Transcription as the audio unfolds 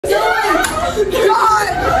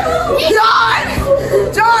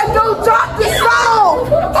John, don't drop the stone!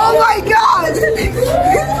 Oh my god!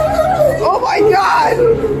 Oh my god!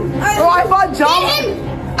 Oh, I thought John.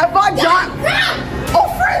 Oh,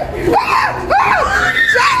 friend!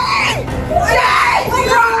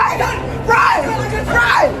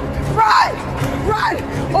 Run!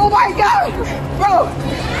 Oh my god! Bro!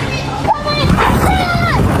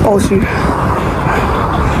 Oh shoot.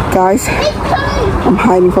 Guys, I'm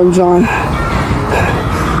hiding from John.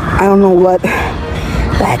 I don't know what the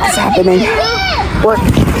heck is happening. What?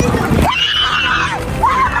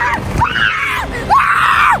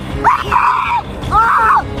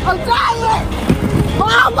 I'm dying!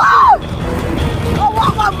 Mama! I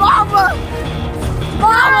want my mama!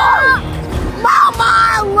 Mama,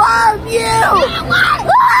 I love you!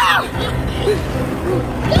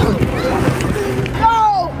 No!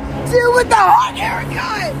 Dude with the hot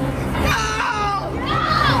haircut!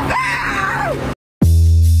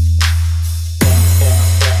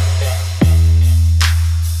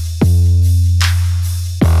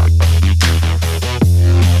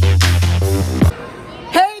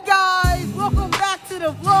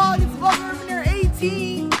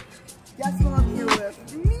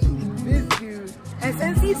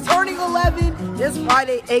 This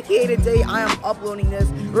Friday, aka the day I am uploading this,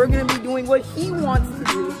 we're gonna be doing what he wants to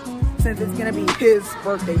do since it's gonna be his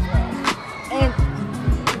birthday vlog. And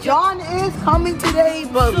John is coming today,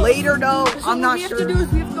 but later though, I'm not sure. What we have to do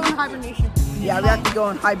is we have to go in hibernation. Yeah, we have to go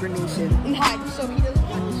in hibernation. And hide, so he doesn't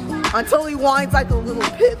find us. Until he whines like a little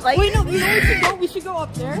pit. Like, wait, no, you know where we should go? We should go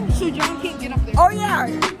up there, so John can't get up there. Oh yeah,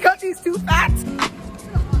 because he's too fat.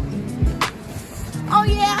 Oh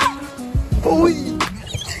yeah. Boy.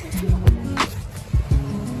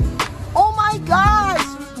 Gosh,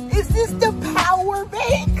 is this the power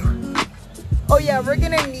bank? Oh yeah, we're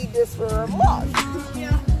gonna need this for our vlog.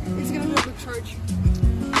 Yeah, it's gonna be a good charge.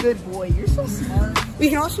 Good boy, you're so smart. We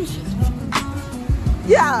can also shoot.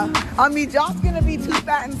 Yeah, I mean, John's gonna be too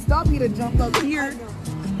fat and stuffy to jump up here.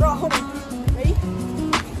 Bro, hold on. Ready?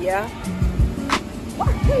 Yeah.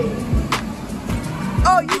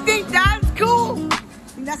 Oh, you think that's cool?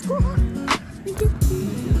 Think that's cool, huh?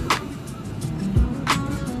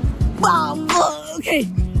 Wow, okay,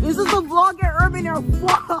 this is the vlog at Urban Air.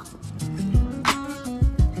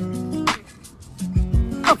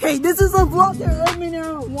 Okay, this is a vlog at Urban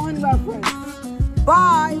Air 1 reference.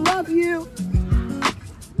 Bye, love you.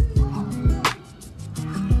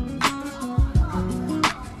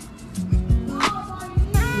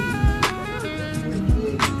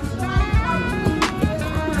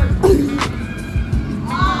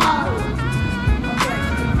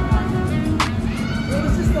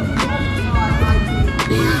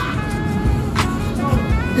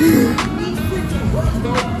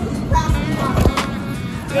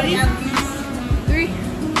 Ready? 3.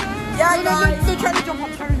 Yeah, no, guys. So try to jump up,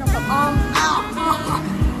 ow.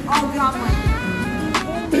 Oh, God,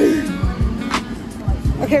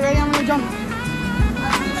 okay, ready? I'm gonna jump. I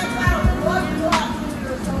think I got a blood clot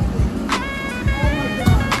or something. Oh my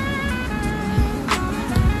god.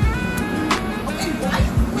 Okay, why are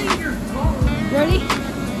you playing your phone? Ready?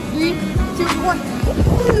 3, 2, 1.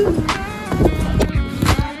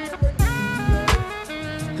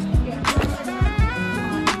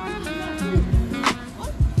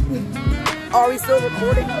 Are we still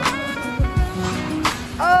recording?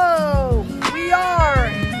 Oh, we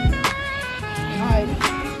are. Alright.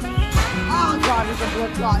 Oh god, there's a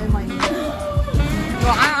blood clot in my knee. No,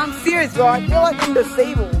 I'm serious, bro. I feel like I'm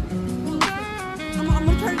disabled. I'm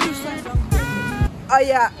gonna try to do something. Oh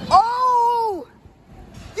yeah. Oh!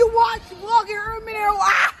 You watched Vlogger Urban Air.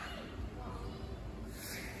 Ah!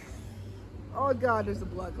 Oh god, there's a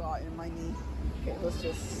blood clot in my knee. Okay, let's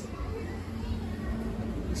just.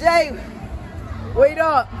 Jay! Wait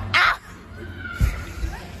up! Ah!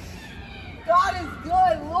 God is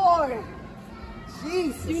good, Lord!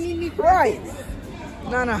 Jesus you need me Christ!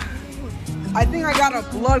 No. I think I got a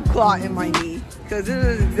blood clot in my knee. Because this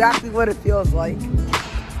is exactly what it feels like.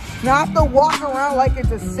 Now I have to walk around like a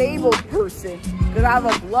disabled person. Because I have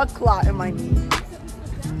a blood clot in my knee.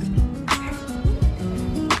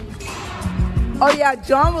 Oh yeah,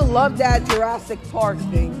 John would love that Jurassic Park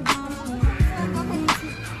thing.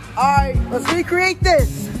 Alright, let's recreate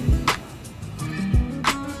this.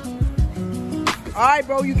 Alright,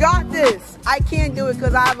 bro, you got this. I can't do it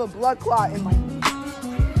because I have a blood clot in my knee.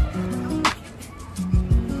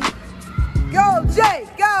 Go, Jay!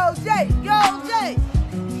 Go, Jay! Go, Jay!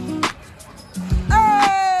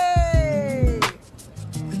 Hey!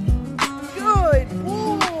 Good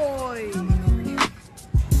boy!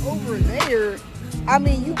 Over there? I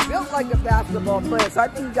mean, you built like a basketball player, so I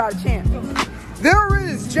think you got a chance. There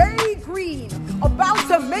is Jay Green about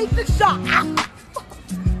to make the shot. Ah.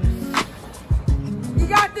 You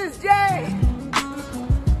got this, Jay.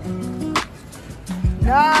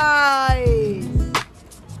 Nice.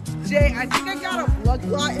 Jay, I think I got a blood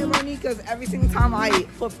clot in my knee because every single time I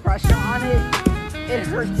put pressure on it, it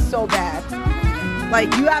hurts so bad.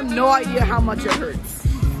 Like, you have no idea how much it hurts.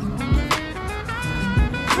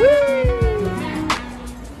 Woo!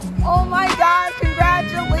 Oh my God,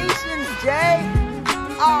 congratulations, Jay.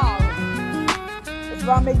 Oh, it's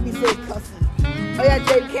about to make me say cussy. Oh yeah,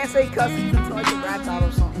 Jay, you can't say cussy until like a rap battle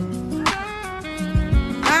or something.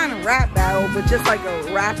 Not a rap battle, but just like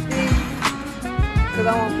a rap thing. Because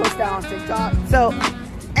I want to post that on TikTok. So,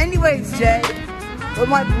 anyways, Jay, with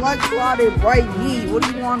my blood clotted right knee, what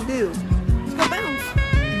do you want to do? Let's go bounce.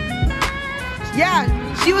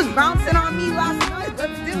 Yeah, she was bouncing on me last night.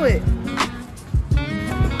 Let's do it.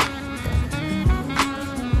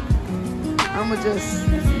 I'ma just...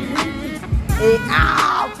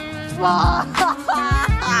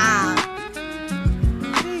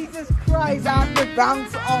 Jesus Christ, I have to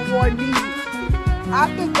bounce on one knee. I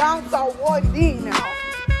have to bounce on one knee now.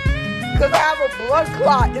 Because I have a blood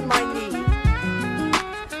clot in my knee.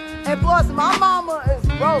 And plus, my mama is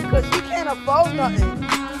broke because she can't afford nothing.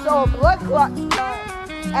 So a blood clot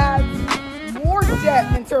adds more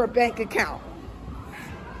debt into her bank account.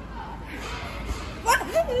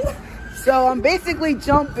 So I'm basically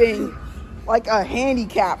jumping like a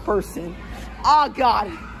handicapped person. Oh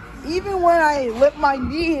God, even when I lift my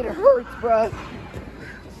knee, it hurts, bruh.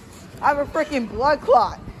 I have a freaking blood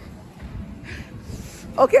clot.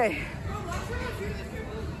 Okay.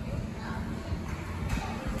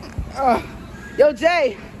 Yo,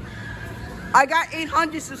 Jay, I got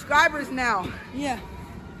 800 subscribers now. Yeah.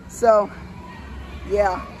 So,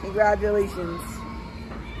 yeah, congratulations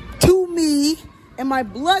to me and my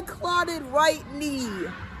blood clotted right knee.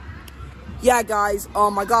 Yeah, guys,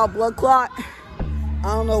 I got a blood clot. I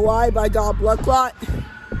don't know why, but I got a blood clot.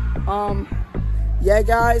 Yeah,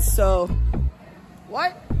 guys, so,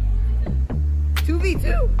 what?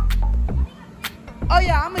 2v2? Oh,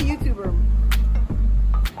 yeah, I'm a YouTuber.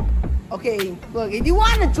 Okay, look, if you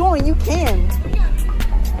want to join, you can.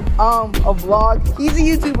 A vlog. He's a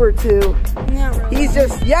YouTuber, too. Not really. He's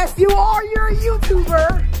just, yes, you are, you're a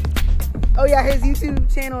YouTuber. Oh, yeah, his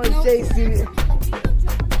YouTube channel is Jay Studio.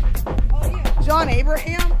 Oh, yeah. John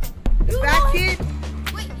Abraham? The fat kid?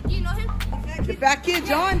 Wait, do you know him? The fat kid,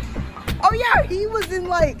 John? Oh, yeah, he was in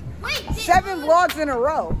like Wait, 7 vlogs in a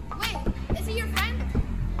row. Wait, is he your friend?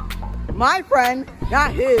 My friend,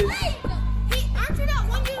 not his. Wait, aren't you that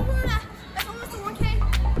one YouTuber that's almost a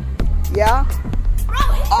 1K? Yeah? Bro,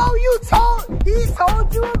 Oh, he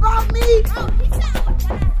told you about me? bro, he said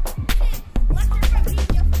let your friend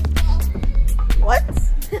beat you up for the ball. What?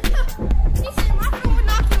 He said my friend would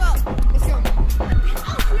knock you out. Let's go.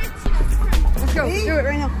 Oh, shit, Let's go. Me? Do it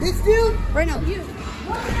right now. This dude? Right now. you.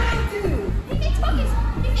 What did I do? He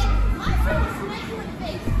said, my friend will smack you in the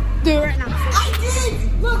face. Do it right now. I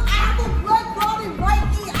did! Look, I have a blood clotted right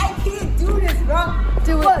knee. I can't do this, bro.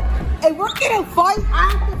 Do it. Look, if we're gonna fight, I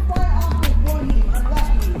have to fight off with one knee, or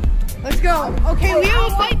left knee. Let's go. Okay, we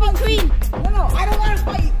have a fight between. No, I don't want to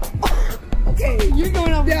fight. Okay. You're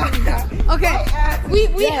going over. Yeah. Okay. My ass is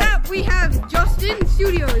dead. We have Justin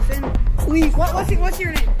Studios and Please. what's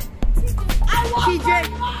your name? I want TJ.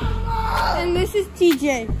 my mama. And this is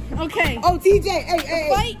TJ. Okay. Oh, TJ. Hey.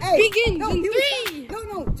 Fight begins No, in he was- 3,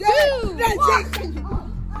 No, Jay. 2, Jay.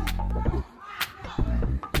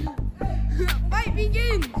 Fight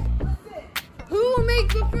begins. Who will make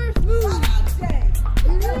the first move? TJ.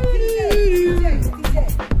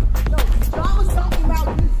 No, John was talking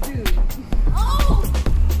about this dude. Oh,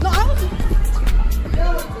 No, I was.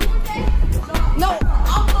 No,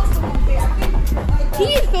 I'm supposed to be. I think he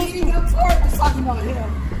is supposed to. beating up Clark was talking about him.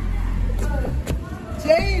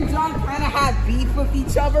 Jay and John kind of had beef with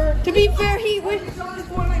each other. To be fair, he was. John is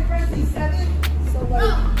one of my friends. He's 7. So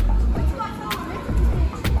like,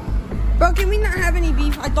 Bro, can we not have any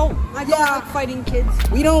beef? I don't Yeah. like fighting kids.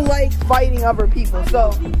 we don't like fighting other people.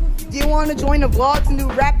 So, do you want to join the vlogs and do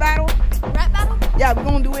a rap battle? rap battle? Yeah, we're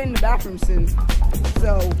gonna do it in the bathroom soon.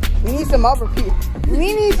 So we need some other people. We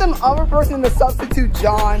need some other person to substitute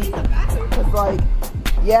John. Cause like,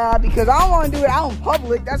 yeah, because I don't want to do it out in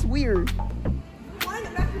public. That's weird.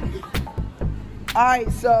 All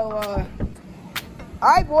right, so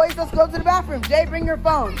all right, boys, let's go to the bathroom. Jay, bring your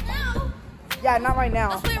phone. No. Yeah, not right now.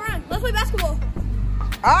 Let's play around. Let's play basketball.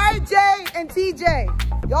 All right, Jay and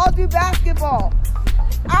TJ, y'all do basketball.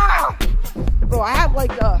 Ah, bro, I have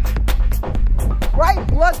like a right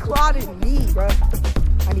blood clotted knee, bro.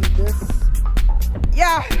 I need this.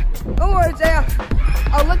 Yeah, Don't worry, Jay.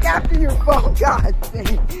 I'll look after your phone. God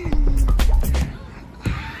dang.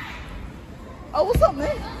 Oh, what's up,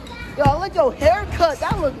 man? Yo, I like your haircut.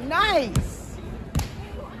 That look nice.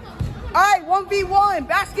 All right, 1v1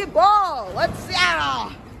 basketball. Let's see.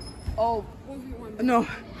 Oh, no,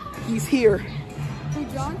 he's here. Who,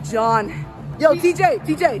 John? John. Yo,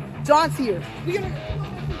 TJ, John's here.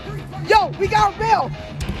 Yo, we got a bill.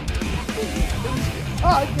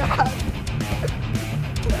 Oh, God.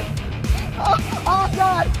 Oh,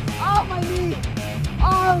 God. Oh, my knee.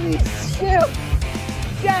 Oh, me. Shoot.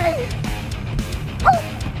 Jay.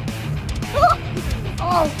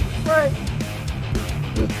 Oh, great.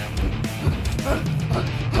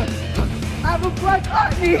 I have a blood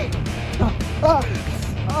clot knee.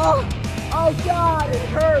 Oh, God, it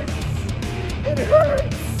hurts. It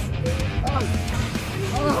hurts.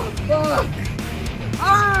 Oh, fuck.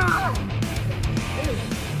 Ah!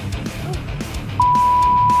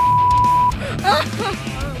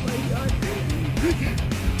 Oh, my God.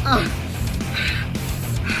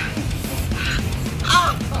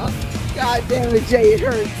 God damn it, Jay, it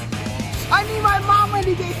hurts. I need my mama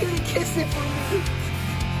to get here to kiss it for me.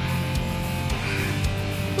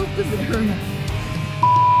 Oh, does it hurt?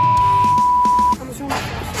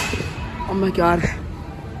 Oh my God. We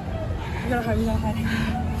gotta hide.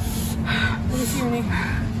 Let me see your knee.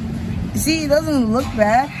 See, it doesn't look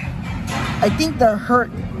bad. I think they're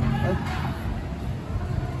hurt.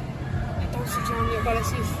 Don't see John yet, but I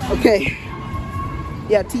see. Okay.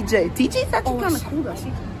 Yeah, TJ. TJ's actually kind of cool, though.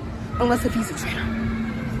 Unless if he's a trainer.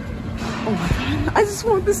 Oh my God. I just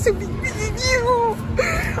want this to be me and you.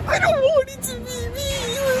 I don't want it to be me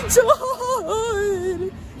and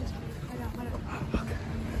John.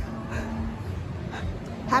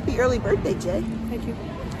 Happy early birthday, Jay. Thank you.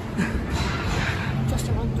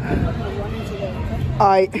 Justin, I'm gonna run into there, okay?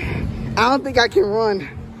 Alright. I don't think I can run.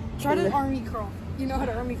 Try to army crawl. You know how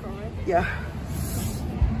to army crawl, right? Yeah.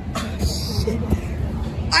 Shit.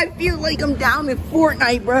 I feel like I'm down in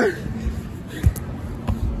Fortnite, bro.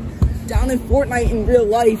 Down in Fortnite in real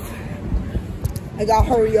life. I gotta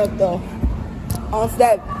hurry up, though. Oh, it's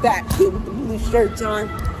that fat kid with the blue shirt on.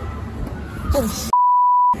 Oh, shit.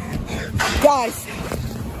 Guys,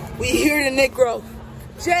 we hear the Negro.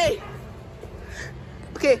 Jay.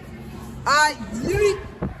 Okay.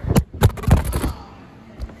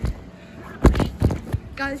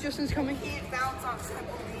 Guys, Justin's coming. I can't bounce on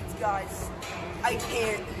trampolines, guys. I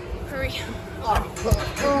can't. Hurry. Oh,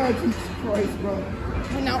 Jesus Christ, bro.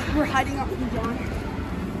 And now we're hiding up from John.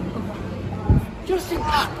 Justin,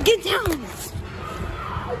 get down!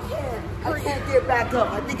 I can't get back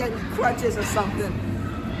up. I think I need crutches or something.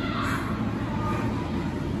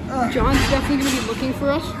 John's definitely gonna be looking for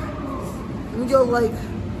us. Let me go, like,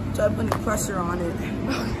 try putting pressure on it.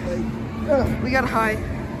 We gotta hide.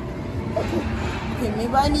 Okay,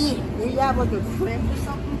 maybe I have like a clamp or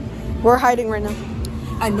something. We're hiding right now.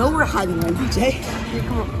 I know we're hiding right now, Jay. Here,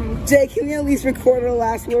 come on. Jay, can we at least record our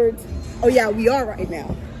last words? Oh yeah, we are right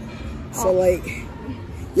now. So like,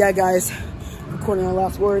 yeah guys, recording our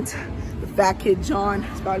last words. The fat kid John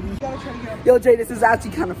is about to be. Yo Jay, this is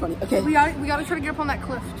actually kind of funny. Okay. We gotta try to get up on that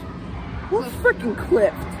cliff. What freaking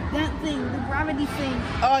cliff? That thing, the gravity thing.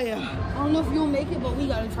 Oh yeah. I don't know if you'll make it, but I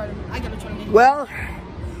gotta try to make it. Well,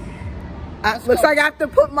 looks like I have to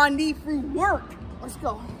put my knee through work. Let's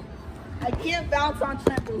go. I can't bounce on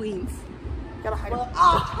trampolines. Gotta hide.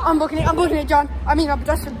 I'm booking it, John. I mean,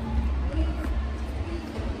 Justin.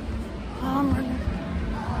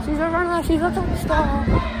 She's at the stall.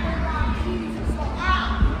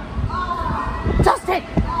 Justin!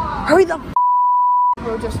 Hurry the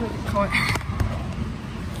bro, Justin, come on.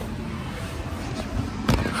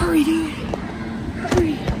 Hurry, dude.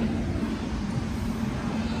 Hurry.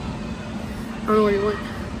 I don't know where he went.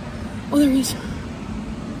 Oh, there he is.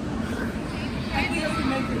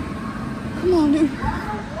 Come on, dude.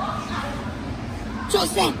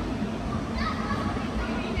 Justin!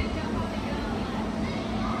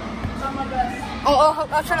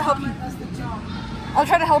 I'll try to help you. I'll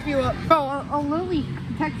try to help you up. Bro, Lily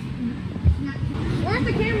text. Where's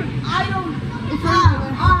the camera? I don't. It's right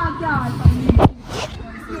there. Oh God.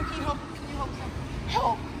 Can you help?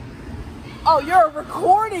 Help. Oh, you're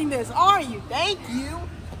recording this, aren't you? Thank you.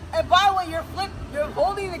 And by the way, you're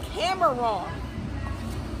holding the camera wrong.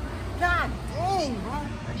 God dang, bro.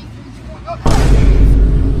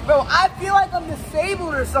 Bro, I feel like I'm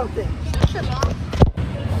disabled or something.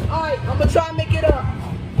 Alright, I'm gonna try and make it up.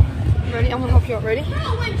 Ready? I'm gonna help you out. Ready?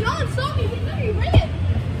 Bro, when John saw me, he literally ran.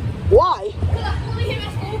 Why? Because I bullied him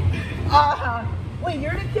at school. Wait,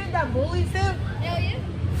 you're the kid that bullies him? Hell yeah.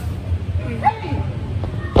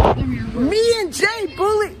 Me and Jay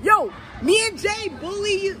bully. Yo, Me and Jay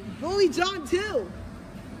bully John too.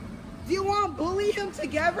 Do you want to bully him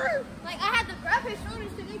together? Like I had to grab his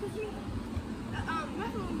shoulders today because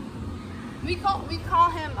we call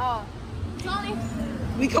him Johnny.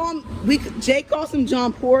 Jay calls him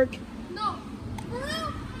John Pork. No, for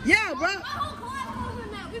real? Yeah, bro. My whole class calls him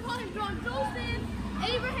that. We call him John Joseph,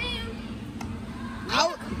 Abraham.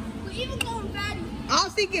 We even call him Fatty. I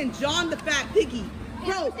was thinking John the Fat Piggy.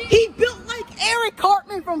 Bro, he built like Eric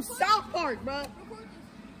Cartman from South Park, bro.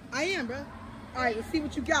 I am, bro. All right, let's see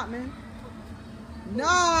what you got, man.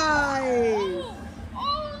 Nice.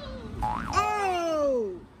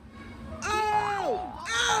 Oh.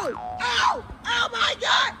 Oh my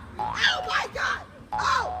God. Oh my God.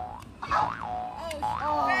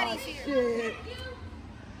 Oh, shit.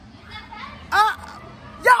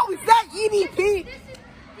 Yo, is that EDP?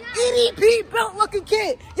 EDP built looking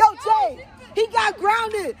kid. Yo, Jay, he got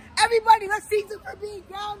grounded. Everybody, let's see him for being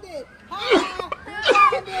grounded.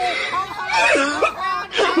 Grounded.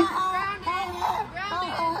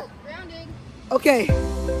 Okay,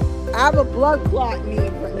 I have a blood clot knee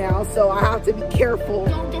right now, so I have to be careful.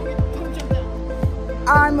 Don't jump down.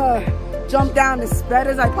 I'm jump down as sped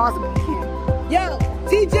as I possibly can. Yo,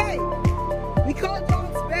 TJ, we call John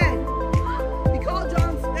sped. We call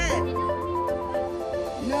John sped.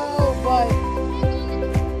 No, but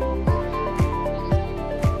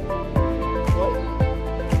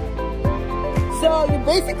so you're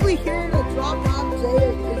basically here to drop off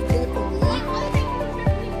Jay his gift to leave.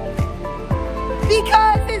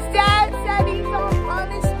 Because his dad said he's on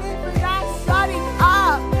punishment for not shutting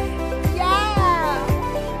up. Yeah.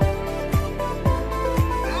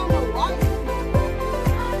 I don't know why.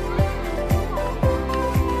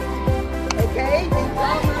 Okay.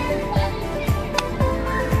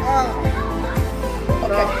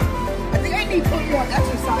 Okay. I think I need to put more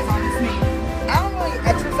exercise on this knee. I don't really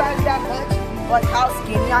exercise that much, like how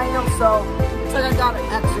skinny I am, so it's like I gotta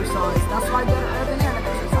exercise. That's why I go to Urban Air to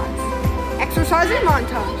exercise. Exercising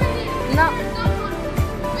montage. No.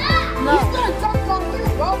 He's gonna dunk on you,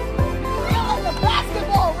 bro. You're like a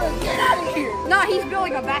basketball ring. Get out of here. No, he's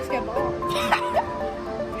building a basketball.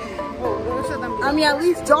 I mean, at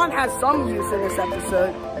least John has some use in this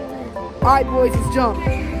episode. Alright, boys, let's jump.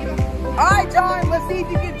 Alright, John, let's see if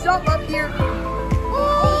you can jump up here.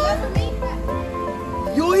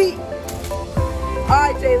 Yoey!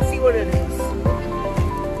 Alright, Jay, let's see what it is.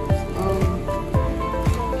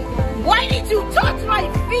 Why did you touch my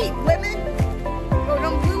feet, women? Bro,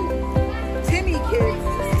 them blue Timmy kids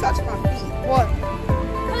just touched my feet. What?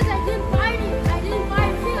 Because I didn't buy it. I didn't buy a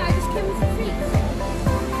thing. I just came with some feet.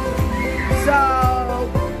 So,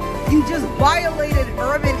 you just violated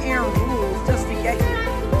Urban Air rules just to get here.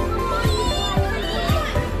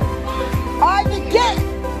 Alright, then get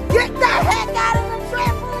the heck out of the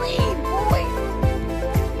trampoline, boy!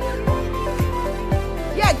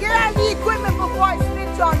 Yeah, get out of the equipment before I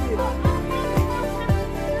snitch on you.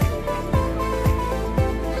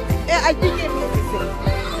 Yeah, I think it means the same.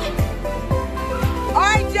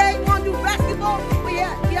 Alright, Jay, you wanna do basketball? Well,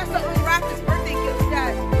 yeah, he has to unwrap his birthday gift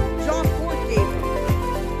that John Ford gave him.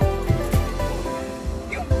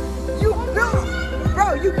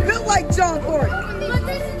 You built like John Ford. But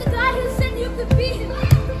this is the guy who said you could beat him.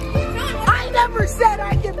 I never said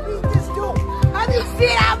I can beat this dude. Have you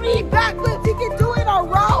seen how many backflips he can do in a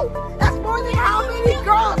row? That's more than how many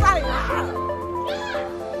girls I have.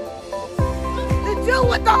 The dude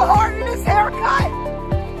with the hardest haircut.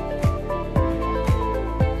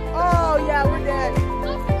 Oh yeah, we're dead.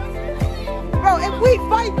 Bro, if we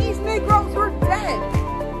fight these Negroes, we're dead.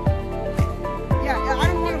 Yeah, I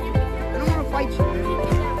don't want to fight you.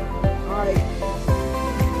 Alright.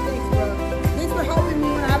 Thanks, bro. Thanks for helping me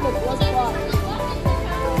when I have a blood clot.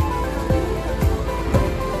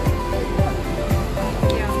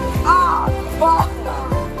 Ah, fuck.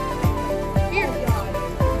 Here.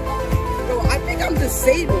 Bro, I think I'm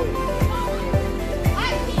disabled.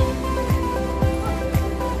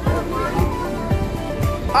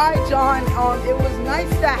 Alright, John. It was nice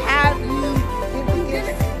to have you give the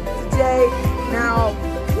gift today. Now,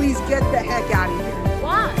 please get the heck out of here.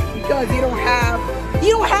 Why? Because you don't have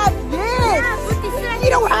this. You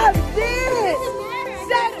don't have this.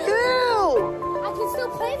 Said who? I can still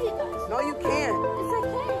play with you guys. No, you can't. Yes, I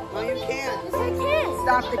can. No, you can't. Yes, I can.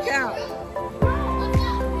 Stop the count.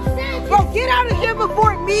 Bro, get out of here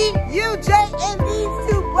before me, you, Jay, and these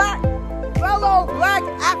two fellow black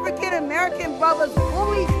African American brothers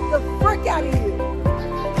bully the frick out of you.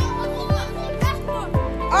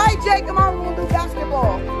 Alright, Jay, come on, we'll do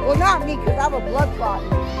basketball. Well, not me, because I have a blood clot.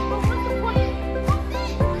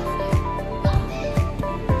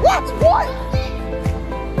 What?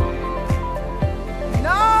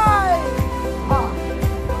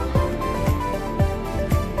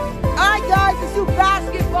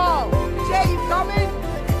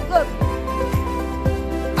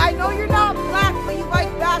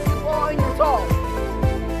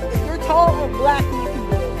 have a black knee if you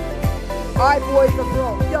will. Alright, boys, let's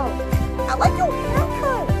roll. Yo, I like your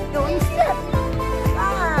haircut. Yo, let me see that.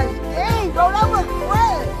 Gosh, dang, bro, that looks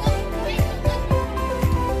fresh.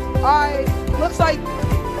 Alright, looks like.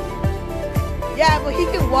 Yeah, but he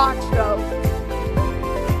can watch though.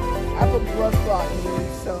 I have a blood clot knee,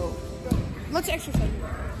 so. Let's exercise.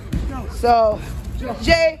 So,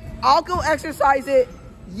 Jay, I'll go exercise it.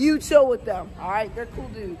 You chill with them. Alright, they're cool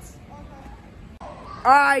dudes.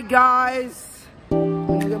 Alright, guys. I'm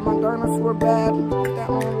gonna get my dinosaur bag. Get that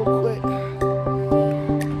on real quick.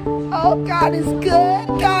 Oh, God is good.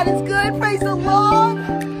 God is good. Praise the Lord.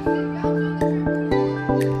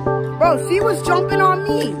 Bro, she was jumping on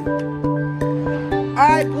me.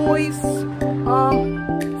 Alright, boys.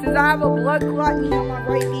 Since I have a blood clot knee on my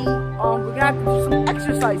right knee, we're gonna have to do some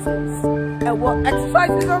exercises. And what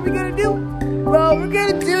exercises are we gonna do? Well, we're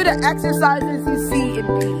gonna do the exercises you see in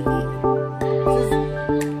PE.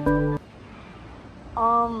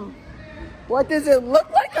 What does it look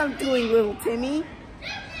like I'm doing, little Timmy?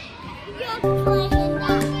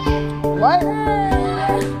 What?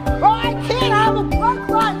 Bro, I can't have a blood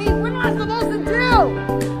clot knee. What am I supposed to do?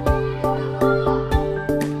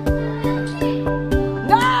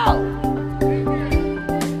 No!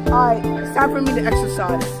 Alright, it's time for me to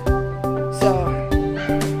exercise. So,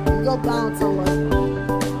 go balance on one.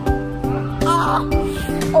 Ah!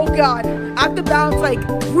 Oh God, I have to balance like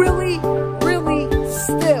really, really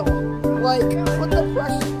still. Like, put the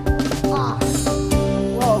pressure. Ah!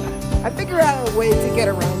 Well, I figured out a way to get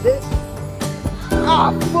around it.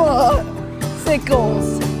 Ah, fuck!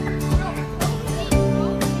 Sickles.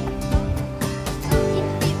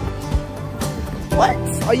 What?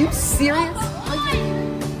 Are you serious?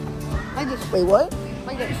 Like this. Wait, what?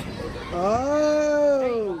 Like this.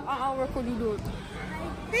 Oh. I'll record you do it.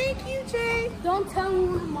 Thank you, Jay. Don't tell me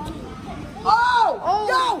what money. Oh! Oh.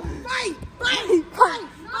 Yo! Fight! Fight! Fight!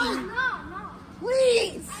 Fight! No.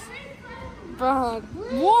 Please! Bro.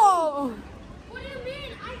 Whoa! What do you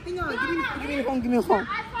mean? Hang on, give me the phone, give me the phone.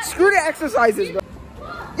 Screw the exercises, bro.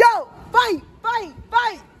 Yo! Fight! Fight!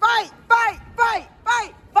 Fight! Fight! Fight! Fight!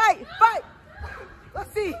 Fight! Fight! Fight!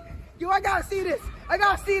 Let's see. Yo, I gotta see this. I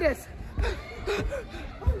gotta see this.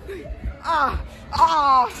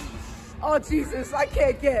 Oh, Jesus. I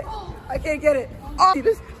can't get it. Oh, see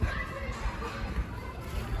this.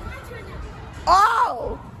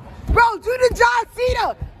 Oh! Bro, do the John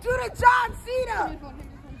Cena! Do the John Cena!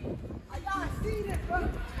 I gotta see this, bro. You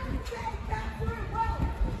can't capture it, bro.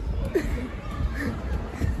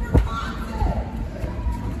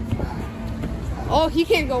 Oh, he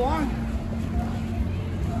can't go on.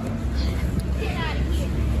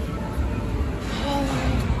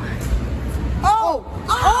 Oh!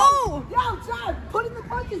 Oh! Yo, John, put in the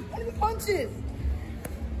punches!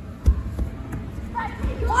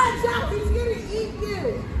 Watch out, he's gonna eat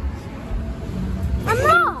you! I'm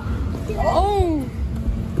not. Oh.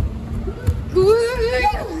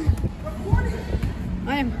 Record it! I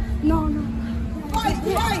am. No. Fight!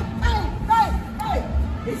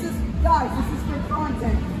 This is for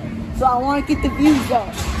content. So I want to get the views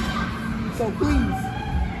up. So please.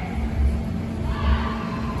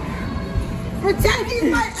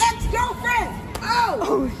 Protecting my ex-girlfriend!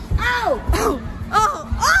 Oh!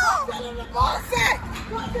 Get in the ball sack!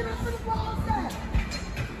 Get in the ball sack!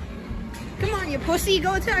 Come on, you pussy.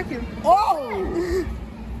 Go attack him. Oh!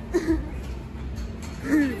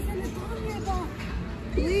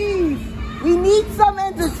 Please! We need some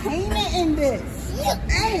entertainment in this!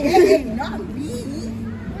 Hey, not me!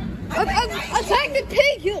 Attack the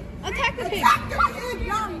pig. Attack the pig. Attack the pig,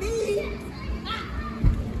 not me!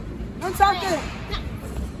 Don't talk to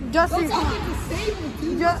Justin, Don't talk to disabled,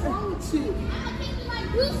 dude. What's wrong with you? I'm thinking like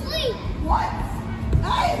Bruce Lee. What?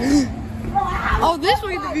 Hey! Bro, Oh, this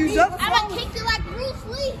way the view's up. I'm gonna kick you like Bruce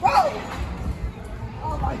Lee. Bro!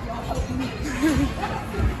 Oh my God.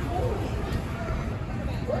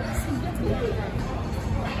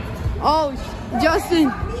 Oh, Justin.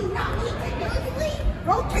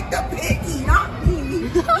 Bro, kick the piggy, not me.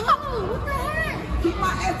 What the heck? Kick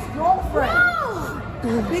my ex-girlfriend.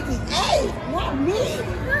 Piggy, hey, not me.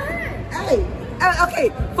 Hey, okay,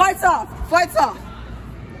 fights off.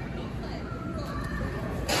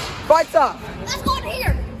 Let's go in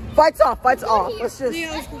here. Fights off. Let's just,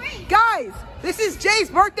 Yeah. guys, this is Jay's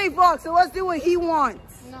birthday vlog, so let's do what he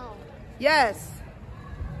wants. No. Yes.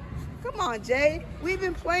 Come on, Jay. We've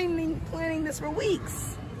been planning this for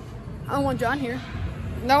weeks. I don't want John here.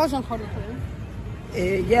 That wasn't part of the plan.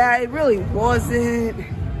 Yeah, it really wasn't.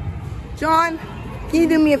 John, can you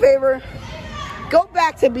do me a favor? Go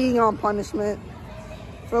back to being on punishment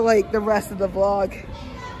for like the rest of the vlog.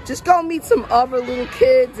 Just go meet some other little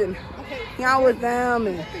kids and Okay. hang out with them.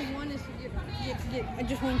 And One is to get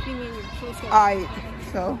just one thing in your social. alright,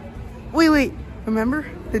 so wait, remember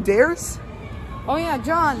the dares? Oh yeah,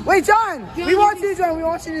 John. Wait, John, we you want you to join. We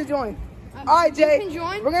want you to join. Alright, Jay, You can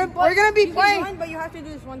join, we're but gonna be you can playing. join, but you have to do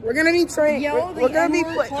this one. We're gonna be training. Yell We're gonna be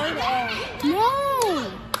N-word playing. hard.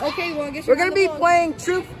 No. Okay, well I guess We're you're gonna be on the vlog. playing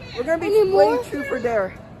truth. We're gonna be playing truth or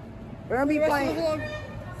dare. We're gonna be The rest of the playing. vlog.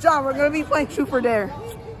 John, we're gonna be playing truth or dare.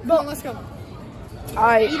 Come on, let's go.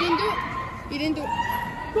 Alright. You didn't do it. You didn't do it.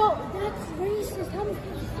 Bro, that's racist. How many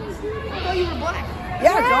I thought you were black.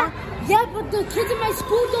 Yeah, John. Yeah, but the kids in my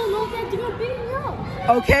school don't know that they're gonna beat me up.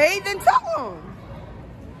 Okay, then tell them.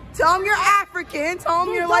 Tell them you're African. Tell them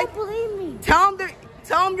They you're don't like. believe me. Tell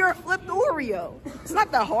them you're a flipped Oreo. It's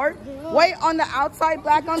not that hard. White on the outside,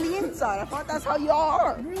 black on the inside. I thought that's how y'all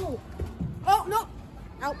are. Bro, Oh no.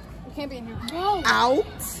 Out. You can't be in here. bro. Out.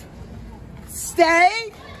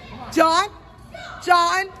 Stay. John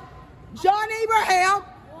Abraham.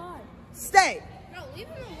 Why? Stay. No, leave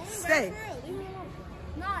him alone. Stay. Leave him alone.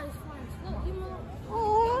 Nah, it's fine. Look, leave him alone.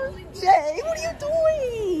 Oh, Jay, what are you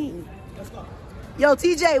doing? Yo,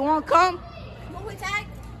 TJ, wanna come? What we tag?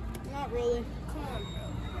 Not really. Come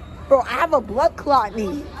on. Bro, I have a blood clot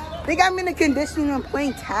knee. Think I'm in a condition and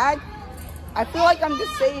playing tag? I feel like I'm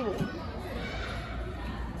disabled.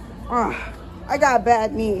 I got a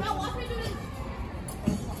bad knee.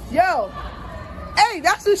 Yo, hey,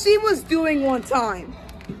 that's what she was doing one time.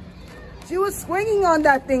 She was swinging on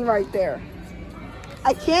that thing right there.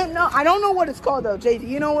 I don't know what it's called though. Jay, do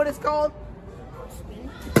you know what it's called?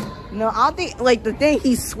 No, I don't think, like the thing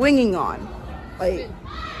he's swinging on. Like,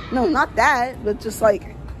 no, not that, but just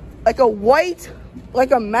like a white,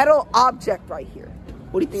 like a metal object right here.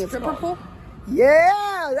 What do you think it's Stripper called? pole?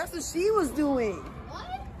 Yeah, that's what she was doing.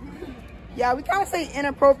 Yeah, we kind of say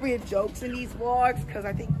inappropriate jokes in these vlogs because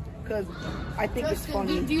I think it's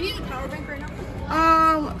funny. Do you need a power bank right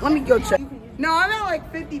now? Let me go check. No, I'm at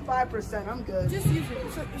like 55%. I'm good. Just use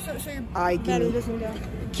it. So your I give battery it. doesn't go.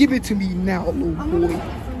 Give it to me now, little boy.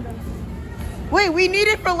 Wait, we need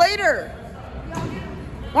it for later.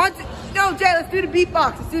 No, Jay, let's do the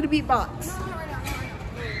beatbox. Let's do the beatbox.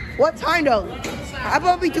 What time though? How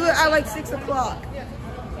about we do it at like 6 o'clock?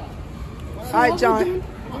 All right, John.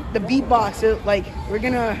 The beatbox. Like we're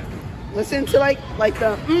gonna listen to like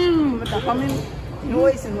the with the humming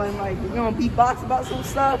noise and like we're gonna beatbox about some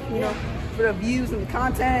stuff, you know, for the views and the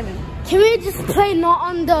content. And Can we just play not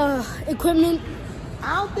on the equipment?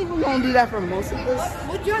 I don't think we're gonna do that for most of this.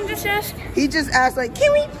 What'd John just ask? He just asked like,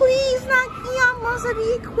 can we please not be on most of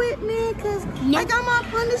the equipment? Cause I got my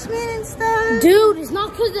punishment and stuff. Dude, it's not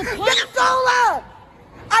because the Venezuela!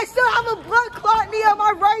 I still have a blood clot knee on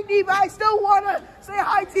my right knee, but I still wanna say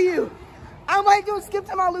hi to you. I might do a skip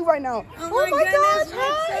to my loo right now. Oh my goodness, gosh,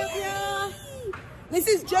 hi! This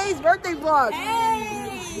is Jay's birthday vlog.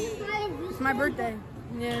 It's my birthday.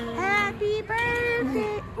 Yeah. Happy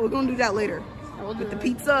birthday. We're gonna do that later. With the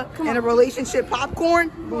pizza and a relationship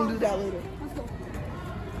popcorn, we're gonna do that later.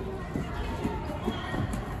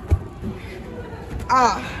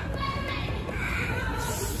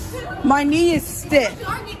 My knee is stiff.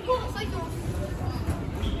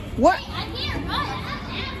 What?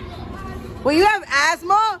 Well, you have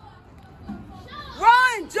asthma?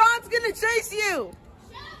 Run! John's gonna chase you.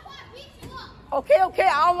 Okay,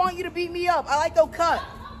 I don't want you to beat me up. I like to cut.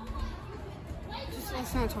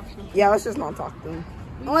 Let's not talk to him. Yeah, let's just not talk to them.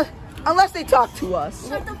 Unless they talk to us.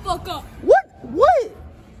 Shut the fuck up. What?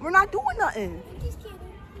 We're not doing nothing.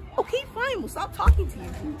 Okay, fine. We'll stop talking to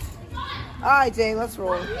you. All right, Jay, let's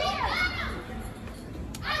roll.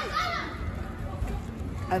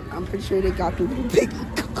 I'm pretty sure they got through the piggy.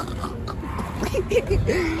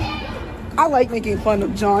 I like making fun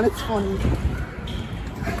of John. It's funny.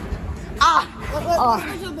 Let's go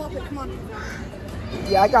to the ball pit. Come on.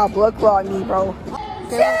 Yeah, I got blood clot knee, bro.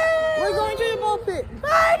 Okay. We're going to the ball pit.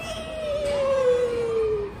 Buddy!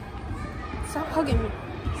 Stop hugging me.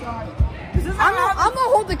 Sorry. I'm gonna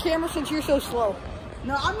hold the camera since you're so slow.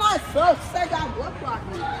 No, I'm not slow. I got blood clot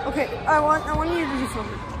knee. Okay, I want you to do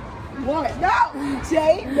something. What? No,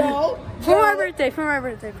 Jay, no. For my birthday,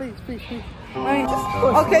 please.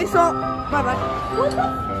 Okay, so bye bye. What the?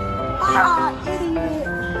 Idiot.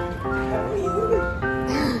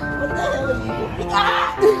 What the hell are you doing?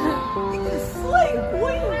 You can slay,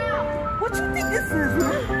 boy. What you think this is,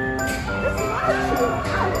 man? This is my shit.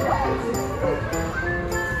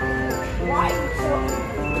 Why are you talking?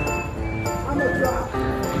 I'm gonna drop.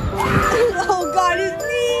 Oh God, his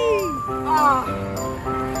knee.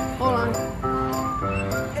 Hold on.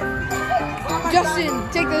 Justin,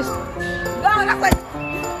 take this. No, that's like.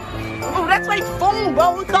 Oh, that's my phone,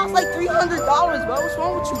 bro. It costs like $300, bro. What's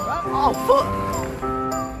wrong with you, bro? Oh, fuck.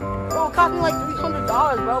 Bro, it cost me like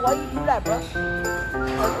 $300, bro. Why you do that, bro? What's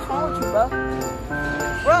wrong with you, bro?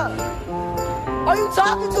 Bro, are you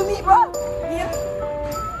talking to me, bro? Yeah.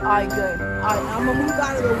 Alright, good. Alright, I'm gonna move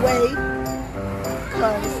out of the way.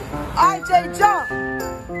 Cause, alright, Jay, jump.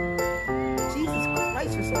 Jesus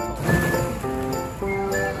Christ, you're so tall.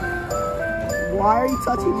 Why are you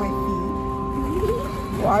touching my feet?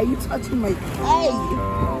 Why are you touching my feet? Hey!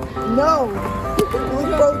 No!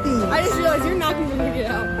 Protein. I just realized you're not gonna be able to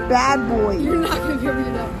get out. Bad boy. You're not gonna be able to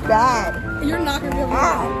get out. Bad. You're not gonna be able to get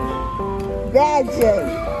out. Bad Jay.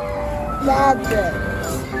 Bad Jay.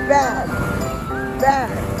 Bad. Bad.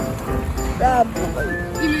 Bad boy.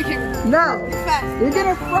 Give me the camera. No. Fast. You're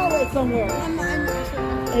gonna throw it somewhere. I'm not.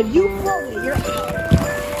 If you throw it, you're out.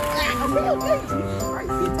 Okay, Jesus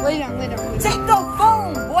Christ. Lay down, lay down. Take the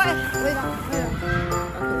phone, boy. Lay down, lay down.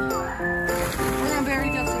 We're gonna bury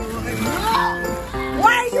Justin.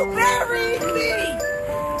 Why are you burying me?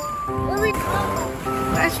 Where we go?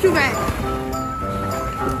 That's too bad.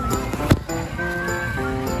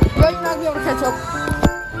 But you're not gonna be able to catch up.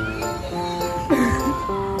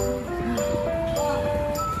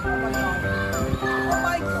 Oh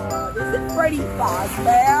my God, is it Freddy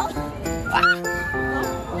Fazbear?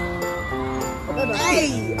 Hey,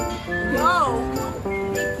 no,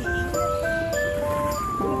 Mickey.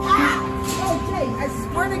 Oh, Jay, I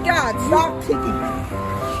swear to God, stop kicking me.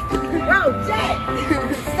 Bro, Jay,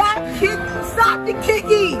 stop the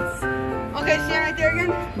kickies. Okay, stand right there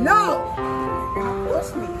again. No, push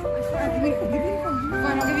me. Fine,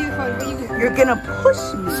 I'll give you the phone, but you can You're gonna push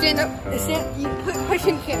me. stand up. Stand. You push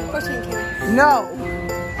in camera. Push in camera. No.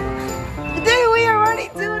 Didn't we already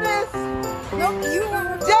do this? No, you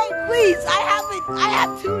are. Jay, please, I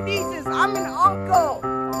have two nieces. I'm an uncle.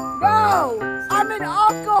 No, I'm an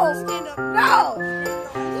uncle. Stand up. No,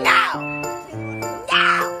 no, no.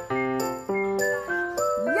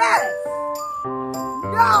 Yes,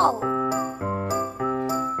 no.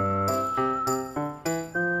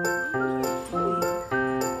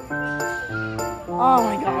 Oh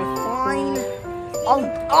my God, fine.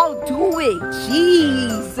 I'll do it.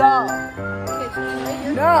 Jesus. Okay, so right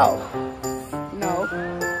here. No. No.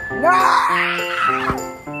 No!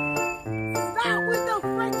 Stop with the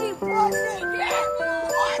freaking bullshit!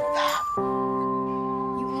 What the?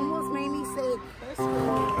 You almost made me say it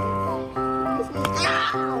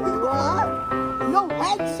Ow! No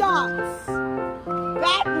headshots!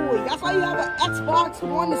 Bad boy! That's why you have an Xbox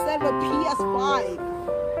One instead of a PS5.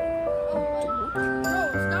 Bro,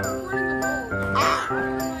 stop recording the ball.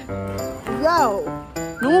 Yo!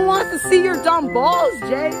 No one wants to see your dumb balls,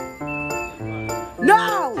 Jay!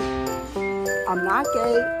 No! I'm not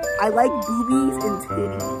gay. I like boobies and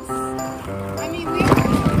titties. I mean,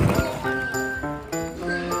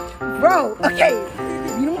 Bro, okay.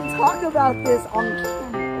 You don't talk about this on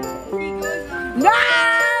camera, okay? No!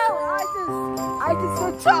 I just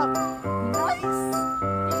switch up. Nice.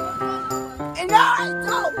 And no, I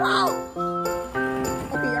don't, bro!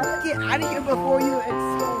 Okay, I'm gonna get out of here before you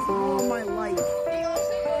expose all of my life.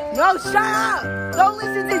 No, shut up! Don't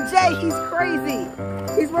listen to Jay, he's crazy.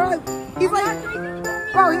 He's like, he's like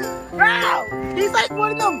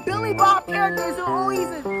one of them Billy Bob characters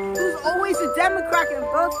who's always a Democrat and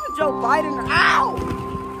votes for Joe Biden. Ow!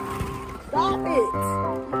 Stop it!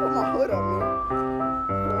 Put my hood up, man.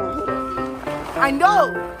 I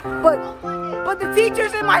know, but the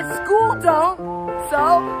teachers in my school don't.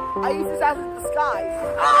 So I use this as a disguise.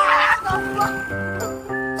 Ah, the fuck,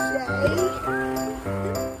 Jay.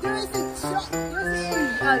 There's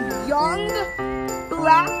a young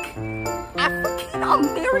black African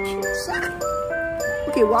American child.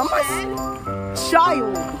 Okay, well,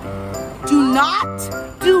 child. Do not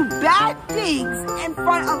do bad things in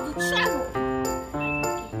front of the child.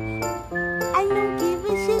 I don't give a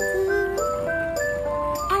shit.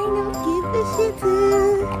 I don't give a shit.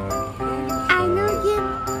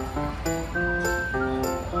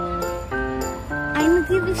 I don't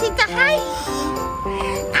give a shit. Hi.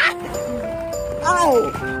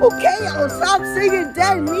 Oh, okay, I'll stop singing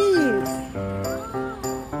dead memes.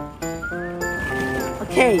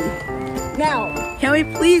 Okay, now, can we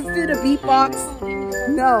please do the beatbox?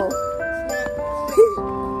 No.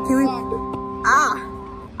 Can we?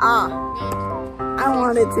 I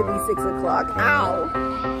want it to be 6 o'clock. Ow.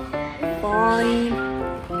 Fine.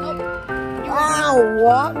 Ow,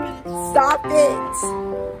 what? Stop it.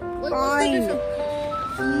 Fine.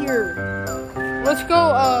 Here. Let's go,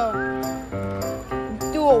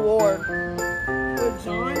 do a war. With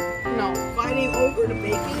John? No. Fighting over the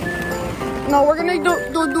baking? No, we're gonna do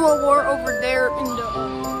a war over there in the,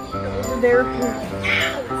 Over there. Ow!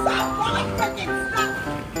 Stop throwing freaking stuff!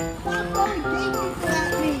 Stop throwing gay people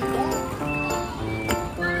at me!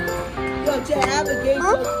 Yo, Jay, I have a gay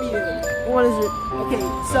joke for you. What is it? Okay,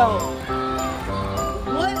 so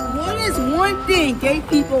what is one thing gay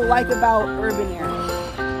people like about urban areas?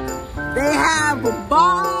 They have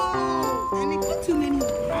balls, and they put too many.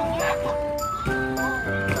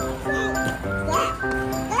 Stop!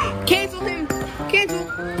 Cancel him. Cancel.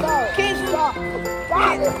 Cancel. Stop!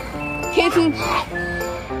 Cancel.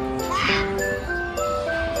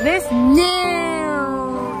 This now.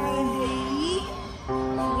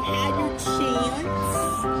 You had your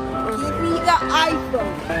chance. Give me the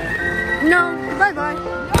iPhone. No. Bye bye.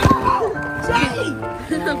 No! Jay!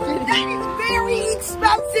 That is very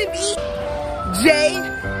expensive. Jay,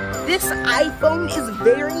 this iPhone is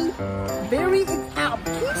very out.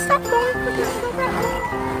 Can you stop going for this stuff at me?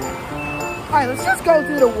 Alright, let's just go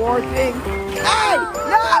through the war thing. Hey!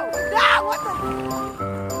 No! No! What the?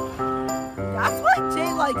 That's why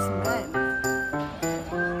Jay likes men.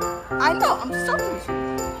 I know, I'm so confused.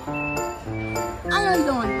 I know you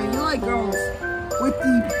don't like men, you like girls with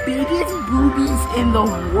the biggest boobies in the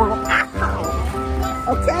world.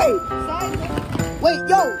 Okay. Wait,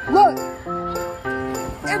 yo, look.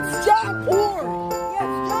 It's John Ford.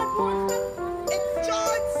 Yes, John Ford. It's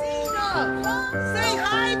John Cena. Say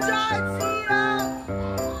hi, John Cena.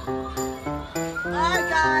 Hi,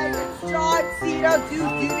 guys. It's John Cena. Do.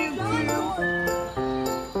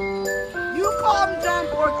 You call him John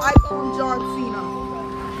Ford. I call him John Cena.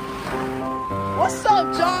 What's up,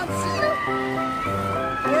 John Cena?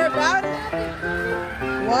 We're about it.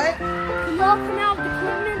 What? Can y'all come out with the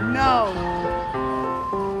equipment? No.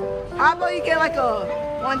 How about you get like a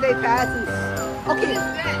one-day pass? Okay,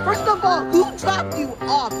 first of all, who dropped you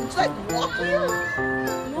off? Did you like walk here?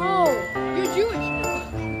 No. You're Jewish.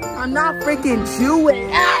 I'm not freaking Jewish.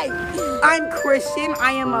 Hey, I'm Christian.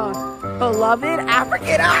 I am a beloved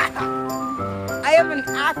African. I am an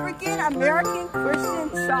African American Christian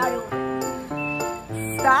child.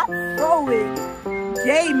 Stop throwing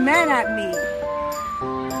gay men at me.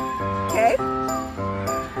 Okay?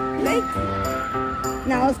 Thank you.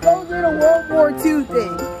 Now let's go to the World War II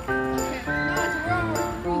thing.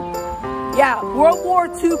 Yeah, World War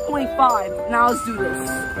 2.5. Now let's do this.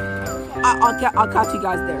 I'll catch you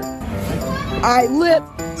guys there. Alright, Lip.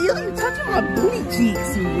 Ew, you're touching my booty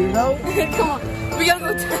cheeks, you weirdo. Come on. We gotta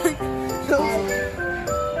go check.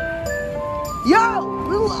 Yo,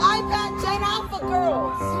 little iPad 10 Alpha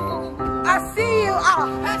girls. I see you.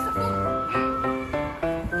 Pass the phone.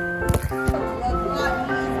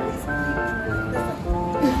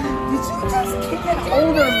 Did you just kick an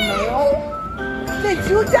older male? Did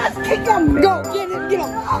you just kick a male? Go, get him, get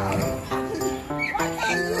him. Why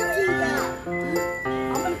can't you do that?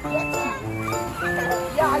 I'm gonna get you.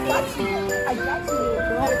 Yeah, I got you.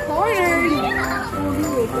 Cornered.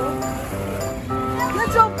 Get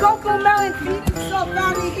your Coco Melon feet yourself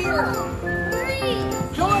out of here.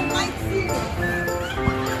 Join Mike's here.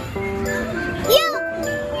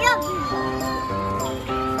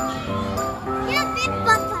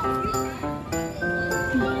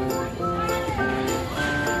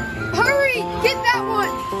 Hurry, get that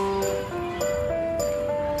one.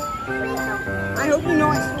 I hope you know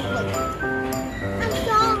I still play. I'm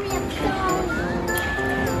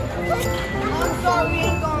sorry,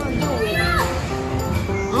 ain't gonna do it.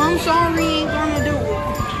 I'm sorry, ain't gonna do it.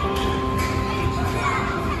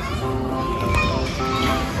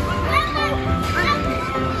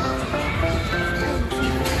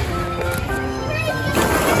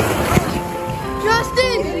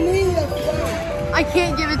 Justin! I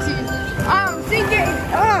can't give it to you. I'm sinking.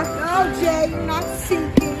 No, Jay, you're not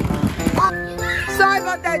sinking. Sorry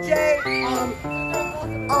about that, Jay.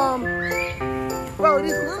 Bro,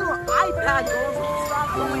 these little iPad girls will stop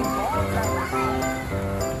throwing balls at me.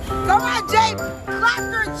 Come on, Jay, clap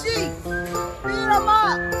their cheeks. Beat them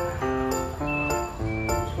up.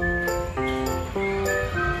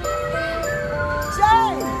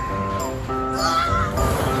 Jay.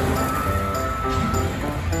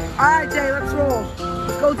 All right, Jay, let's roll.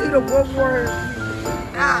 Let's go to the World War.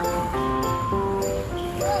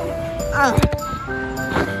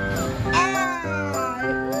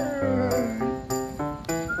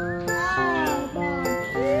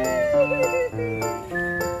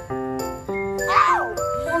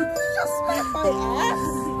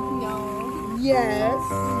 Yes.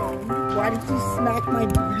 Why did you smack my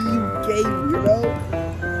booty, you gay weirdo?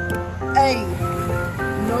 Hey,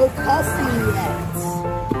 no cussing yet.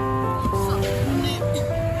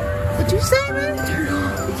 What'd you say, man?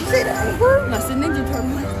 Did you say the N-word? That's the Ninja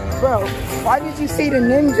Turtle. Bro, why did you say the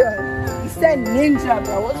ninja? You said ninja,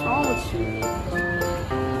 bro. What's wrong with you?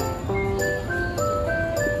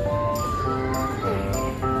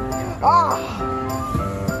 Ah.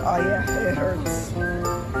 Oh yeah, it hurts.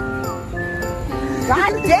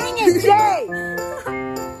 God dang it, Jay!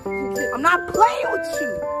 I'm not playing with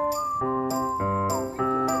you.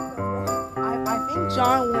 I think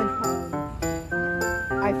John went home.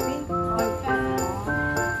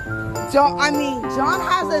 I think John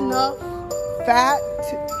has enough fat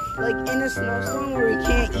to, like, in a snowstorm where he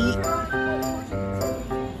can't eat.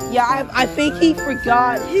 Yeah, I think he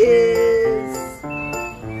forgot his.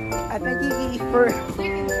 I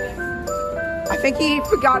think he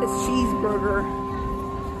forgot his cheeseburger.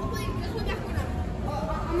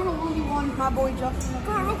 I'm gonna 1v1 my boy Justin.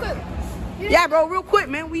 Come on, real quick. Yeah, bro, real quick,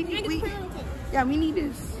 man. We need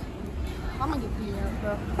this. I'm gonna get beat out,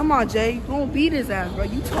 bro. Come on, Jay. You won't beat his ass, bro.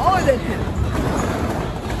 You taller than him.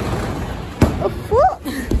 The fuck?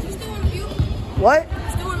 You still on the view? What?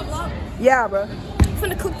 Still on the vlog? Yeah, bro. I'm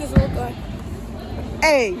gonna clip this real quick.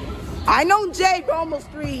 Hey, I know Jay for almost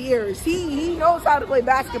 3 years. He knows how to play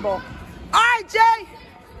basketball. All right, Jay.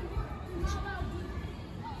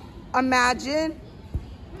 Imagine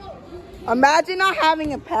not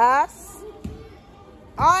having a pass.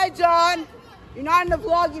 All right, John. You're not in the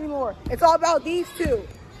vlog anymore. It's all about these two.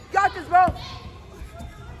 Got this, bro.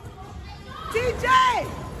 TJ!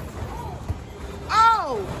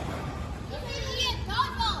 Oh!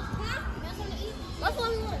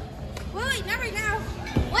 Wait, not right now.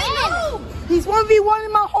 Wait a minute. He's 1v1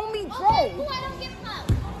 in my homie, bro. Okay, cool, I don't give a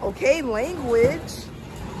fuck. Okay, language.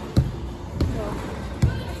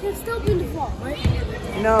 It's still being the vlog, right?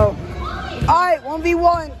 No. Alright,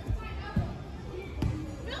 1v1.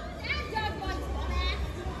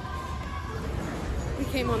 We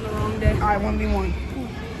came on the wrong day. Alright, 1v1.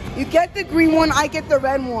 You get the green one, I get the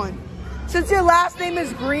red one. Since your last name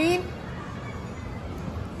is Green,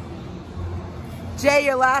 Jay,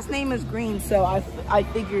 your last name is Green, so I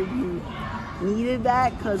figured you needed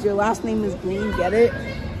that because your last name is Green. Get it?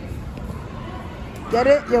 Get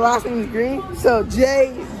it? Your last name is Green? So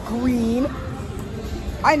Jay Green.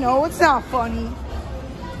 I know it's not funny.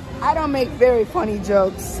 I don't make very funny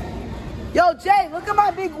jokes. Yo, Jay, look at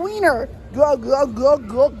my big wiener. Go, go, go,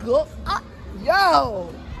 go, go. Ah, yo.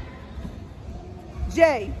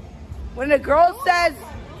 Jay, when a girl says,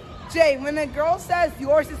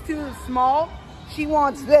 yours is too small, she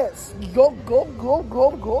wants this. Go, go, go,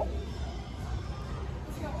 go, go.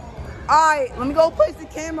 Alright, let me go place the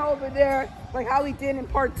camera over there like how we did in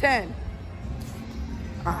part 10.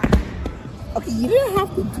 Alright. Okay, you didn't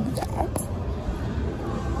have to do that.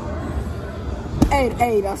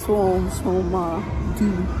 Hey, that's wrong.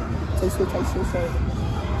 Dude. I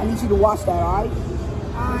need you to watch that, alright?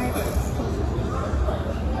 Alright.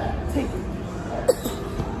 Take it.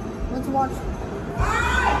 Let's watch.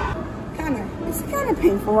 It's kind of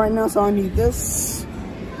painful right now, so I need this.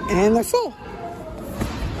 And that's all. You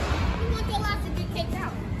want your last to get kicked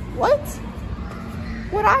out. What?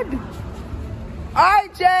 What'd I do?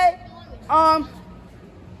 Alright, Jay.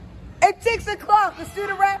 It's 6 o'clock. Let's do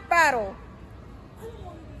the rap battle.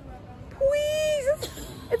 Please.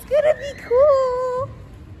 It's gonna be cool.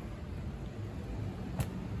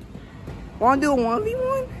 Wanna do a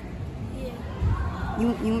 1v1?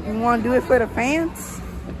 Yeah. You wanna do it for the fans?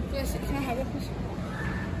 Yes, can I have it, please?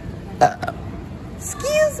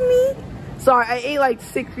 Excuse me. Sorry, I ate like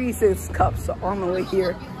 6 Reese's cups on the way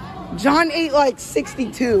here. John ate like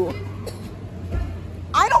 62.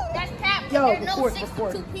 I don't. That's cap. Yo, There's no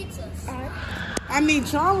record. 62 pizzas. I mean,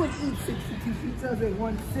 John would eat 62 pizzas in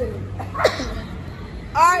one sitting.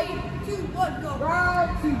 Alright. 2, 1, go.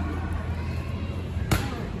 Round 2.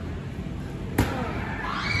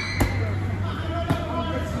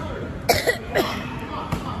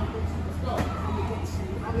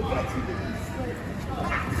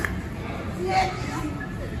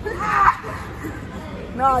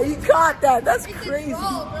 Nah, you caught that. That's crazy. It's a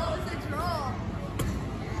draw, bro. It's a draw.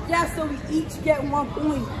 Yeah, so we each get 1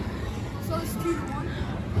 point. So it's 2-1.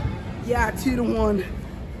 Yeah, 2-1.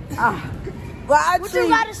 Well, actually, What you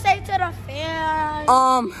gotta say to the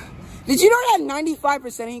fans? did you know that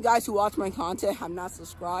 95% of you guys who watch my content have not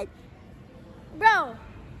subscribed? Bro,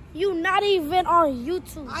 you not even on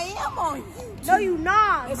YouTube. I am on YouTube. No, you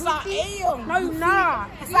not. Yes, I am. No, you not.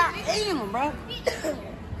 Yes, I am, bro.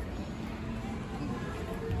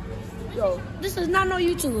 Yo, This is not no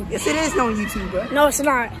YouTube. yes, it is on YouTube, bro. No, it's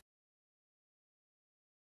not.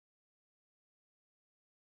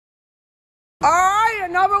 Alright,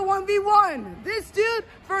 another 1v1. This dude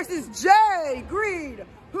versus Jay Green.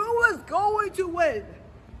 Who was going to win?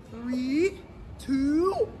 3,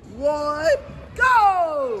 2, 1,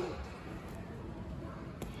 go!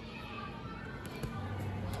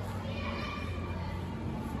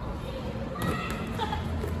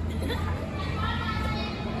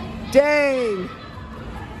 Dang.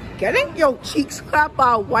 Getting your cheeks clapped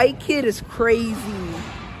by a white kid is crazy.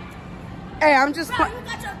 Hey, I'm just playing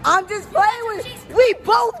with. We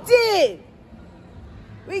both did.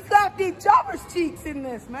 We clapped each other's cheeks in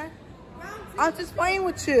this, man. I'm just playing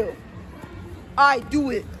with you. Alright,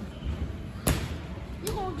 do it.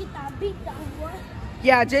 You gonna get that beat down, boy.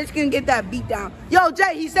 Yeah, Jay's gonna get that beat down. Yo,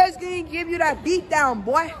 Jay, he says he's gonna give you that beat down,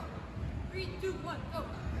 boy. 3, 2, 1, go.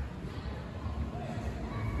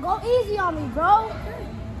 Go easy on me, bro.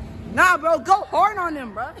 Nah, bro, go hard on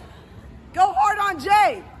him, bro. Go hard on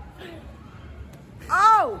Jay.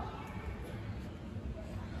 Oh.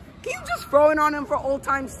 Can you just throw it on him for old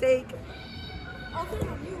time's sake? I'll put it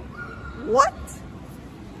on you. What?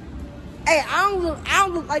 Hey, I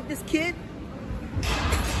don't look like this kid.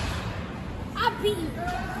 I beat you.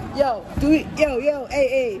 Yo,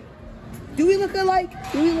 hey. Do we look alike?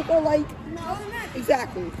 No.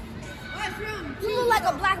 Exactly. You look like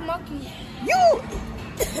a black monkey. You,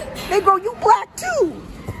 hey bro, you black too.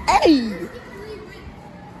 Hey.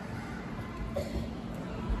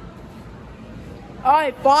 All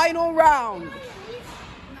right, final round.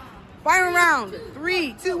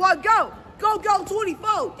 3, 2, 1, go. Go,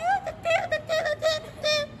 24.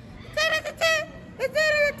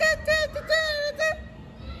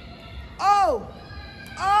 Oh!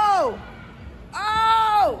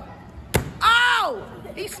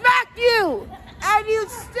 He smacked you, and you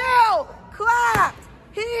still clapped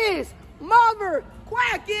his mother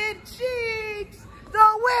quacking cheeks.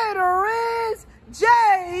 The winner is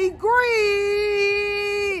Jay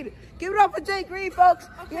Green. Give it up for Jay Green, folks.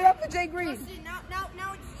 Give it up for Jay Green. Now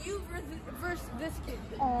it's you versus this kid.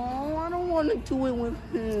 Oh, I don't want to do it with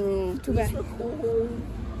him. Too bad.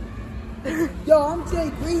 Yo, I'm Jay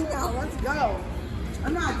Green now. Let's go.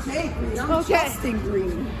 I'm not Jay Green. I'm Justin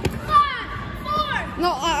Green. 5, 4.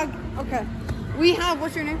 No, okay. We have,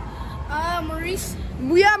 what's your name? Maurice.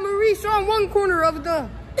 We have Maurice on one corner of the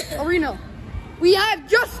arena. We have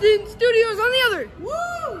Justin Studios on the other.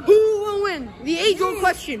 Woo! Who will win? The age-old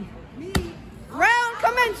question. Me. Round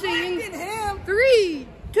commencing. Him. 3,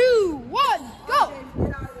 2, 1, go.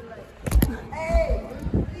 Get out of the way. Hey,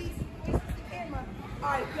 please, face the camera. All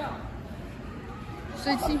right, go.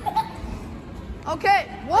 60. Okay,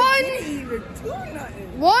 I didn't even do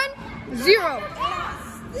nothing. 1, 0. And I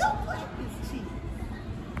still clap his cheek.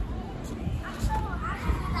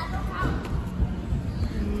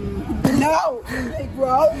 No, big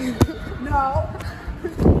bro. No.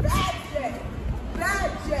 Bad Jay.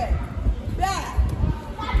 Bad Jay. Bad.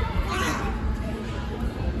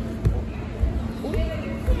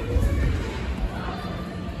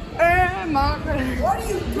 What are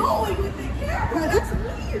you doing with the camera? That's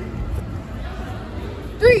weird.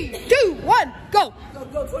 3, 2, 1, go.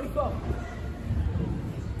 Go 24.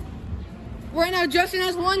 Right now, Justin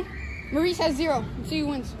has 1. Maurice has 0. Let's see who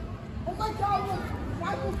wins. Oh my God, look,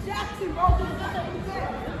 Michael Jackson, bro.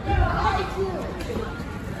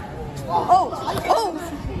 Oh.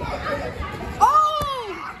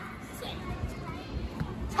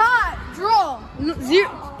 Tie, draw, no,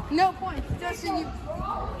 0, no points. Justin,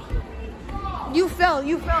 you fell. I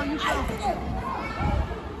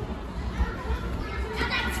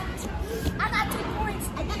got 2 points.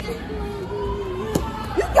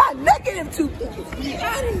 You got -2 points. Get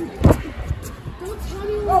out of here. Don't tell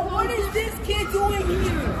me Bro, what is this kid doing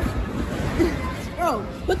here? Bro,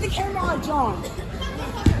 put the camera on John.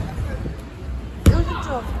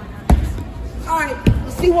 Alright,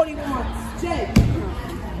 let's see what he wants. Jay.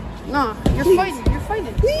 Nah, you're fighting.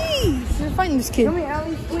 Please. You're fighting this kid. Let me at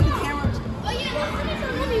least put the camera. Oh yeah,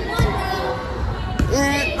 let me one, bro.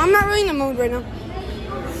 I'm not really in the mood right now.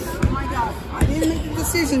 Oh my God, I didn't make the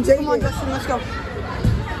decision, Jay. Come on, Justin, let's go.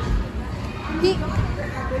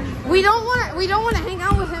 We don't want to hang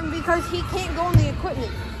out with him because he can't go on the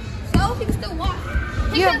equipment. So he can still walk.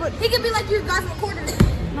 He could be like your guys' recorder.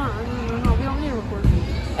 No, we don't need a recorder.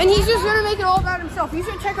 And he's just gonna make it all about himself. You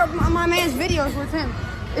should check out my man's videos with him.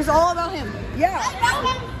 It's all about him. Yeah.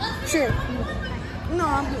 Sure. No,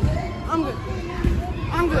 I'm good. I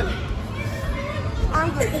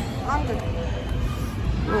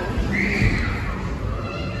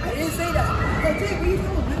didn't say that. Hey, Jay, what are you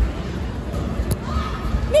doing, man?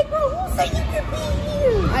 Nick, bro, who said you could be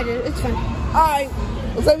here? I did. It's fine. Alright,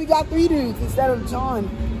 let's say we got 3 dudes instead of John.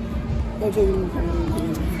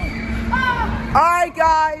 Alright,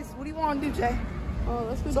 guys, what do you want to do, Jay?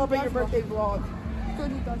 Let's go Celebrate your birthday vlog. Go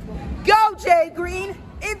do dodgeball. Go, Jay Green.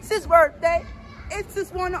 It's his birthday. It's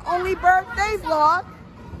his one and only birthday vlog.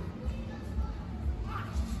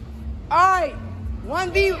 Alright,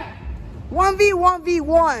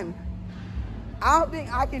 1v1. I don't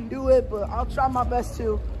think I can do it, but I'll try my best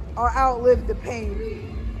to. or outlive the pain.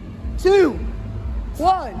 2,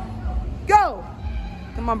 1, go.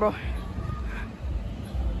 Come on, bro.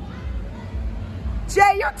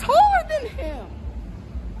 Jay, you're taller than him.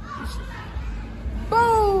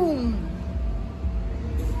 Boom.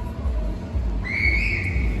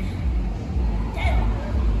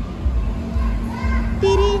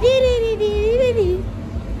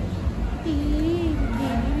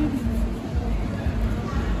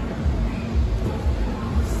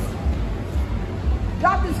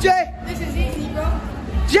 Got this, Jay. This is easy, bro.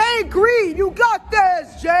 Jay Green, you got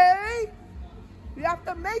this, Jay. You have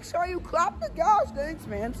to make sure you clap the gosh thanks,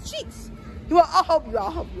 man. Jeez. I'll help you out.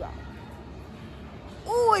 I'll help you out.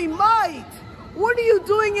 Oi, mate. What are you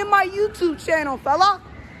doing in my YouTube channel, fella?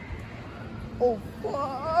 Oh,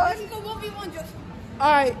 what? Let's go 1v1, Justin.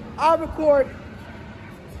 All right, I'll record.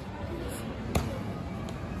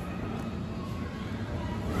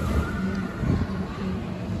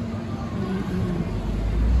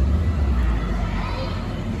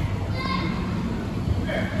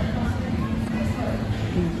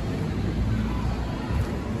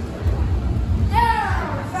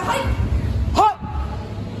 Hut.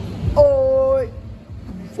 Oi.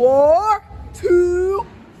 4, 2,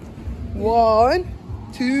 1,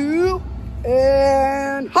 2,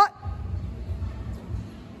 and hut.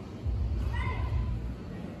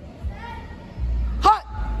 Hut.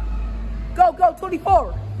 Go,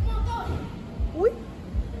 24. Wait.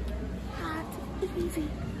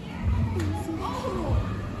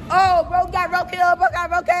 Oh, bro got roll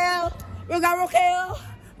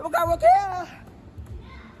kill.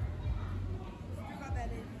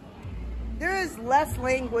 There is less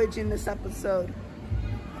language in this episode.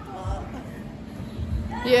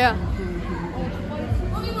 Yeah.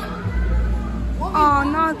 Oh,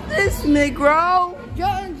 not this, Negro.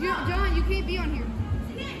 John, you can't be on here.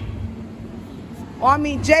 Well, I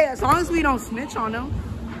mean, Jay, as long as we don't snitch on him.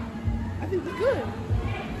 I think we could.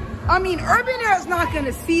 I mean, Urban Air is not going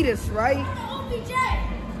to see this, right?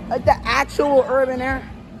 Like the actual Urban Air.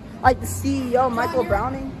 Like the CEO, Michael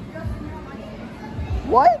Browning.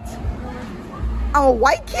 What? I'm a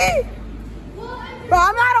white kid? Bro,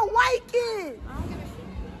 I'm not a white kid.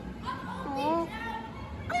 Aw.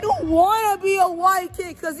 I don't want to be a white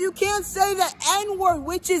kid because you can't say the N-word,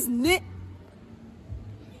 which is nit.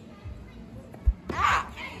 Ah,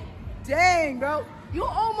 dang, bro. You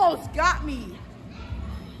almost got me.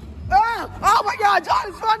 Ah, oh my God, John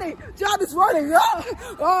is running. John is running. Ah,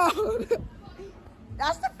 oh.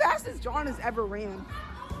 That's the fastest John has ever ran.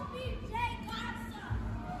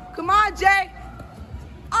 Come on, Jay.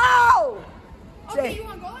 Oh! Okay, Jay. you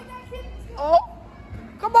want to go like that, kid? Oh!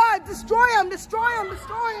 Come on, destroy him, destroy him,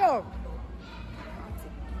 destroy him!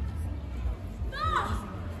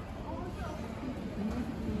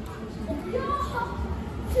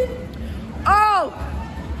 Oh!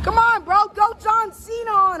 Come on, bro, go John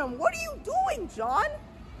Cena on him. What are you doing, John?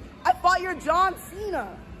 I thought you're John Cena.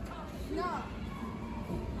 No.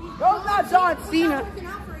 Bro's not John Cena. Working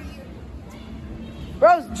out for a year.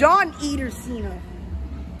 Bro's John Eater Cena.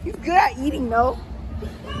 He's good at eating, though.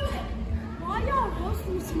 Why y'all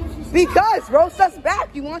roasting so much? Because roast us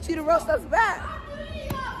back. He wants you to roast us back.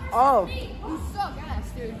 Oh. You suck ass,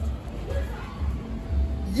 dude.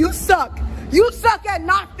 You suck. You suck at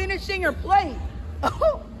not finishing your plate.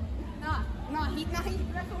 Oh. Nah, that's the only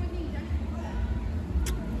thing he does.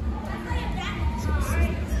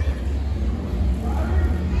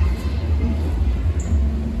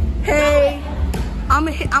 Hey, I'm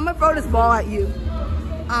gonna throw this ball at you.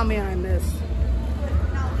 Oh man, I missed.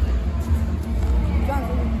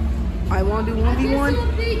 I want to do 1v1.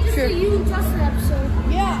 Sure. You Justin episode.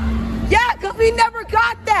 Yeah. Yeah, because we never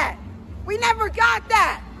got that. We never got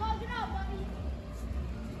that.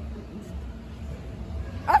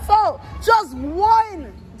 That's all. Just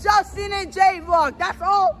one Justin and Jay vlog. That's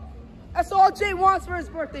all. That's all Jay wants for his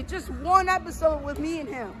birthday. Just one episode with me and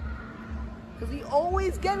him. Because he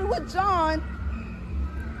always get it with John.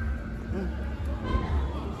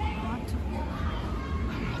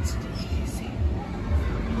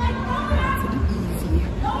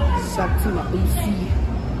 Suck to my OC.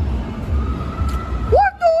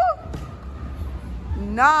 What the?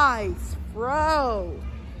 Nice, bro.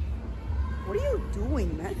 What are you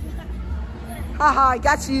doing, man? Haha, I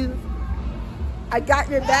got you. I got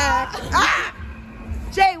your back. Ah!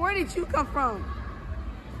 Jay, where did you come from?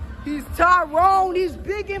 He's Tyrone. He's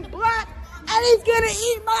big and black. And he's gonna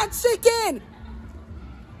eat my chicken.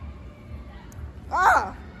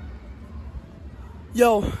 Ah.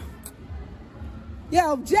 Yo,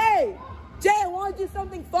 Jay, I want to do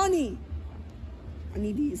something funny. I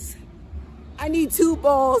need these. I need 2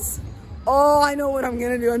 balls. Oh, I know what I'm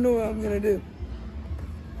gonna do. I know what I'm gonna do.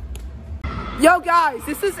 Yo, guys,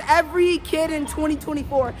 this is every kid in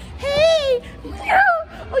 2024. Hey,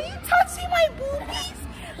 are you touching my boobies?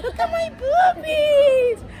 Look at my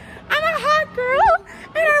boobies. I'm a hot girl,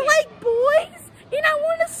 and I like boys, and I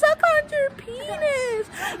want to suck on your penis.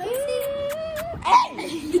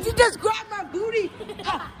 Hey, did you just grab my booty?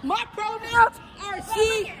 My pronouns are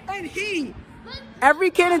she and he.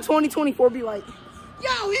 Every kid in 2024 be like,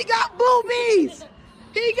 yo, he got boobies.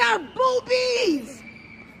 He got boobies.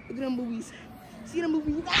 Look at them boobies. See them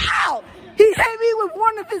boobies? Ow! He hit me with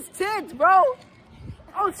one of his tits, bro.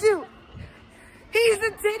 Oh, shoot. He's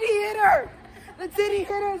the titty hitter. The titty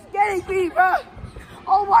hitter is getting me, bro.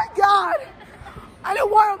 Oh, my God. I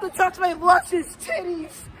don't want him to touch my luscious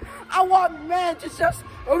titties. I want man to just...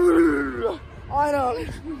 I know.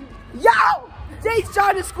 Yo! Jay's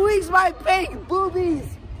trying to squeeze my pink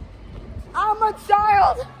boobies. I'm a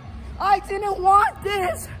child. I didn't want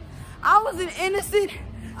this. I was an innocent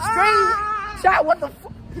stray child. What the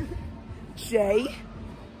fuck? Jay.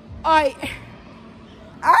 I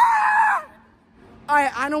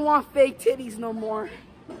don't want fake titties no more.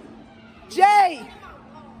 Jay.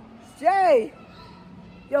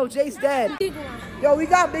 Yo, Jay's dead. Yo, we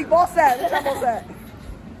got big ball set. What's that ball set?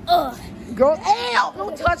 Girl, ew,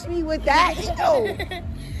 don't touch me with that.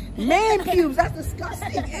 Ew. Man pubes, that's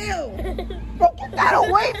disgusting. Ew. Bro, get that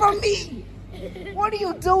away from me. What are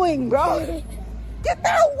you doing, bro? Get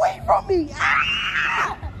that away from me.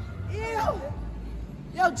 Ah! Ew.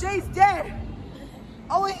 Yo, Jay's dead.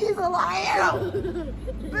 Oh, he's alive. Ew.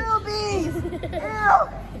 Boobies. Ew.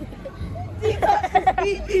 He touched his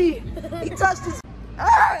pee-pee. He touched his...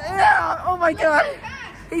 Ah, ew. Oh, my God.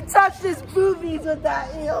 He touched his boobies with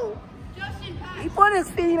that. Ew. He put his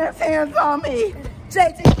penis hands on me.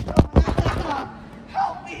 Jay,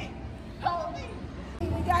 help me. Help me. We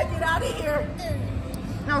gotta get out of here.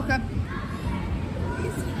 Okay.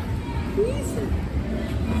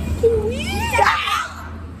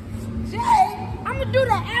 Jay, I'm gonna do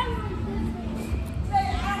that.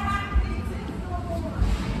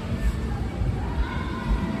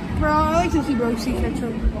 Bro, I like to see bro see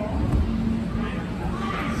ketchup.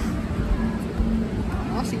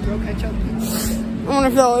 I'll see bro ketchup. I wonder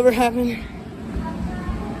if that'll ever happen.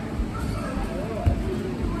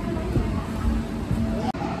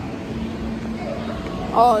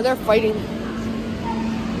 Oh, they're fighting.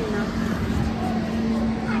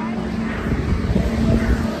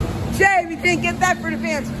 Jay, we didn't get that for the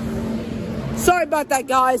fans. Sorry about that,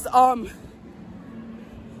 guys. Some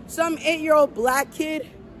 8-year-old black kid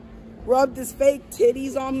rubbed his fake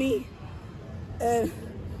titties on me, and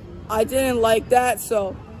I didn't like that,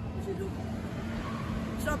 so.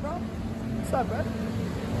 What's up, bro? What's up, bro?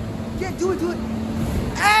 Yeah, do it.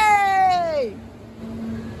 Hey!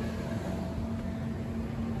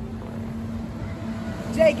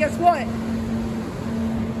 Jay, guess what?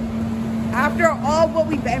 After all what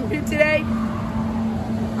we've been through today,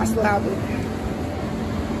 I still have it.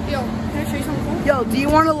 Yo, can I show you something cool? Yo, do you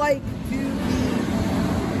want to, like, do the...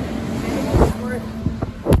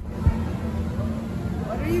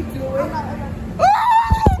 What are you doing?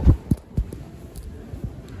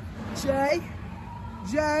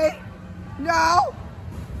 Jay, no.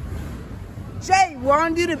 Jay, we're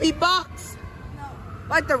on do the beatbox. No.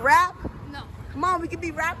 Like the rap? No. Come on, we can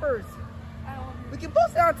be rappers. I don't want We can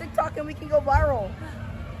post it on TikTok and we can go viral.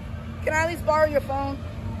 Can I at least borrow your phone?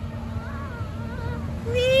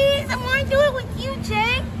 Please, I want to do it with you,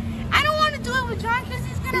 Jay. I don't want to do it with John because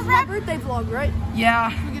he's going to rap. It's my birthday vlog, right?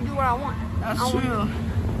 Yeah, We can do what I want. that's true.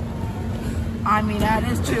 I mean, that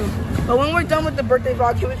is true. But when we're done with the birthday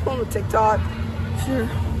vlog, can we film with TikTok? Sure.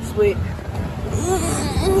 Sweet.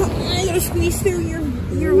 I gotta squeeze through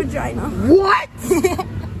your vagina. What?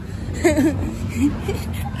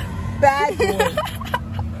 Bad boy.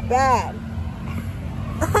 Bad.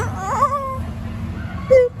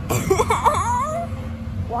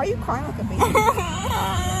 Why are you crying like a baby?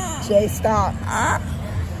 Jay, stop.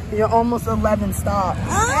 You're almost 11. Stop.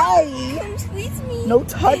 Hey. Come squeeze me. No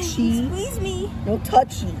touchy. Squeeze me. No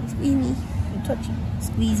touchy. Squeeze me. No touchy.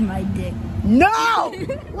 Squeeze my dick. No!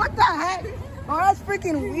 What the heck? Oh, that's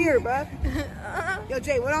freaking weird, bruh. Yo,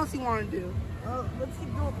 Jay, what else you want to do? Let's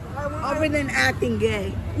keep going. Other than acting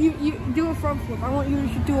gay. You do a front flip. I want you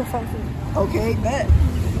to do a front flip. Okay, bet.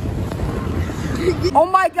 Oh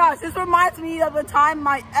my gosh, this reminds me of the time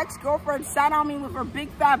my ex-girlfriend sat on me with her big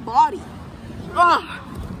fat body. Ugh.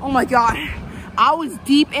 Oh my god. I was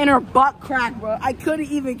deep in her butt crack, bro. I couldn't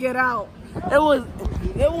even get out. There was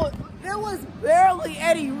barely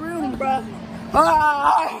any room, bro.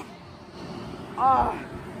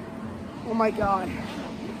 Oh my god.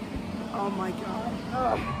 Oh my god.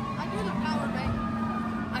 Ugh. I do the power bank.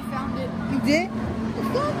 I found it. You did? The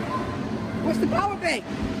fuck? What's the power bank?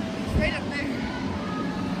 Straight up there.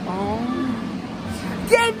 Oh.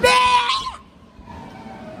 Get back!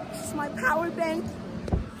 This is my power bank.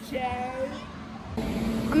 Jay.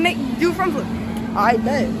 Do front flip. I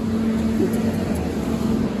bet.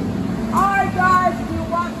 Alright guys, if you're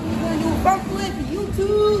watching, you're gonna do a front flip,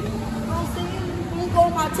 YouTube. You know what I'm saying? You're gonna go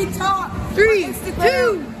on my TikTok. 3, my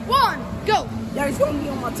Instagram. 2, 1, go. Yeah, it's gonna be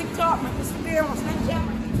on my TikTok, my Instagram, my Snapchat,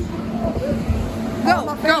 my YouTube. Go, All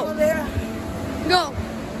my friends are there. Go.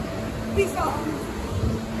 Peace out.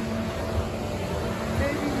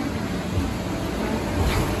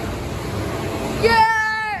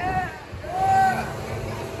 Yeah.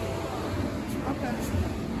 Okay.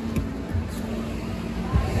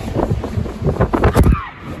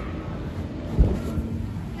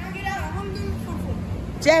 Now get out. I'm gonna do front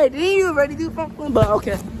flip. Jay, didn't you already do front flip? But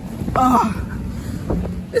okay.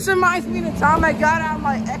 This reminds me of the time I got out of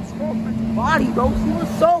my ex-girlfriend's body, bro. She was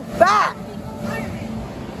so fat.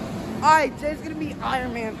 Alright, Jay's gonna be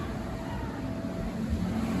Iron Man.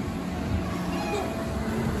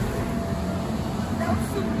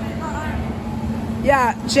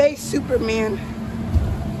 Yeah, Jay's Superman.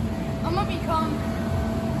 I'm gonna become.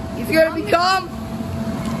 He's gonna become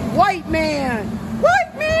White Man.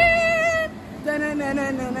 White Man.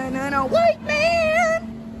 No, White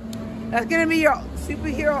Man. That's gonna be your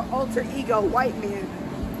superhero alter ego, White Man.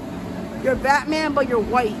 You're Batman, but you're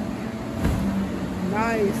white.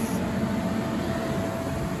 Nice.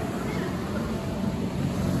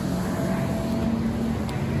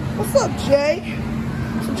 What's up, Jay?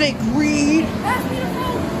 What's up, Jay Greed? Pass me the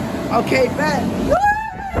phone. Okay, bet.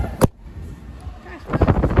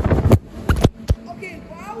 Okay,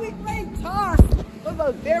 while we play toss with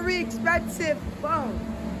a very expensive phone.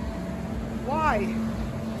 Why?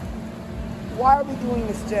 Why are we doing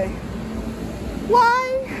this, Jay? Why?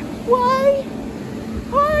 Why?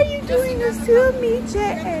 Why are you doing this to me,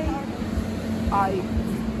 Jay?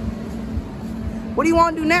 What do you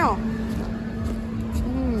want to do now?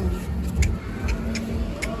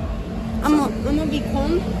 I'm gonna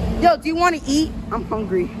become. Yo, do you want to eat? I'm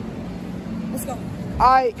hungry. Let's go.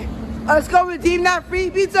 Alright, let's go redeem that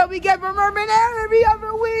free pizza we get from Urban Air every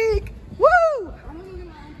other week. Woo! I'm gonna go get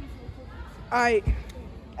my own pizza. Alright,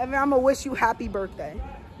 Evan, I'm gonna wish you happy birthday.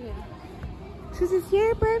 Yeah. This is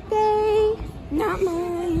your birthday, not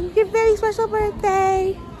mine. Your very special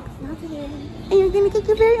birthday. Not today. And you're gonna get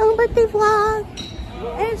your very own birthday vlog.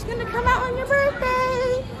 And it's gonna come out on your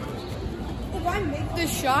birthday. If I make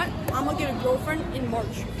this shot, I'm gonna get a girlfriend in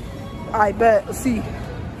March. I bet. Let's see.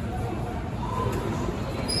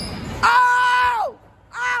 Oh!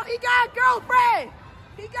 Oh, he got a girlfriend!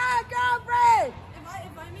 He got a girlfriend!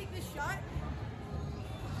 If I make this shot,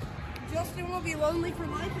 Justin will be lonely for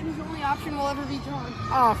life, and his only option will ever be John.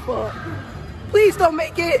 Oh, fuck. Please don't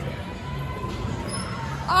make it.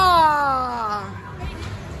 Ah.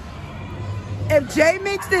 If Jay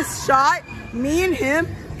makes this shot, me and him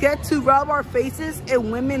get to rub our faces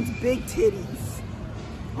in women's big titties.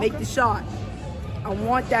 Make the shot. I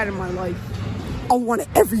want that in my life. I want it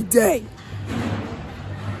every day.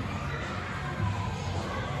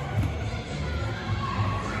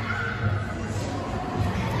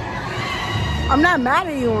 I'm not mad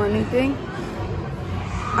at you or anything.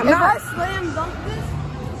 I'm If not. I slam dunk this,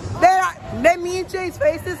 Then me and Jay's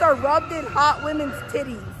faces are rubbed in hot women's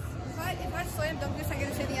titties. if I slam dunk this, I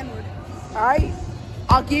gotta say the N-word. Alright?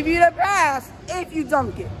 I'll give you the pass if you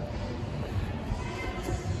dunk it.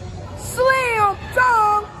 Slam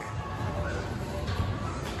dunk!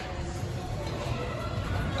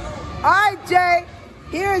 Alright, Jay.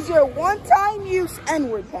 Here is your one-time use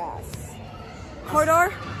N-word pass.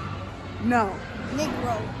 Hardar, No.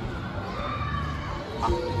 Negro.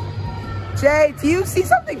 Jay, do you see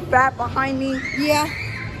something fat behind me? Yeah.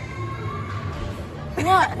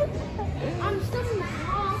 What? I'm studying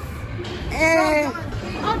off. And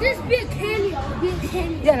I'll just be a candy. I'll be a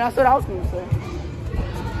candy. yeah, that's what I was gonna say.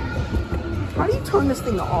 How do you turn this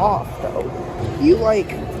thing off, though? You like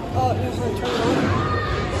Oh, you're gonna turn it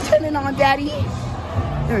on? turn it on, Daddy.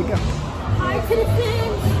 There we go. Hi to the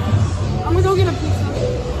fans. I'm gonna go get a pizza.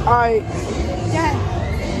 All right, Dad.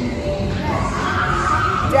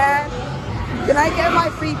 Dad. Can I get my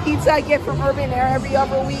free pizza I get from Urban Air every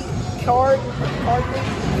other week? Card thing?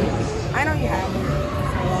 I know you have it.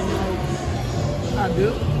 I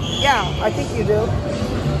do. Yeah, I think you do.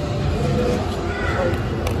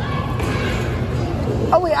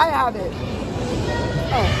 Oh wait, I have it.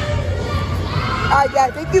 Oh. Alright,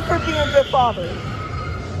 Dad, thank you for being a good father.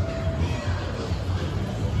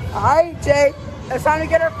 Alright, Jay. It's time to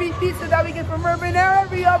get our free pizza that we get from Urban Air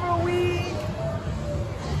every other week.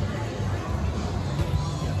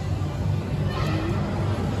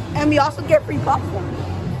 And we also get free popcorn.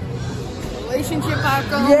 Relationship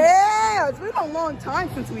popcorn. Yeah, it's been a long time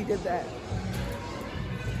since we did that.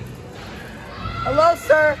 Hello,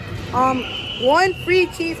 sir. One free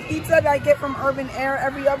cheese pizza that I get from Urban Air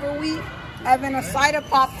every other week, and then a side of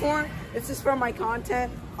popcorn. This is for my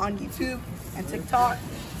content on YouTube and TikTok,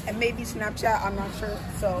 and maybe Snapchat. I'm not sure.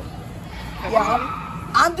 So,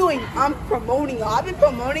 yeah, I'm promoting y'all. I've been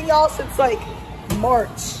promoting y'all since like March.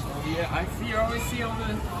 Yeah, I see. You always see on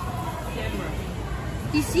the camera.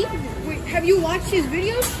 You see? Wait, have you watched his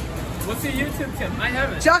videos? What's your YouTube channel? I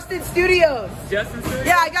haven't. Justin Studios. Justin Studios?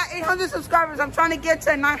 Yeah, I got 800 subscribers. I'm trying to get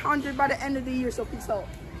to 900 by the end of the year, so please help.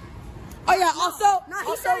 Oh yeah,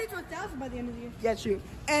 He said it's 1,000 by the end of the year. Yeah, true.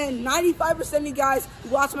 And 95% of you guys who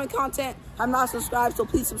watch my content have not subscribed, so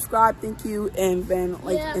please subscribe. Thank you, and then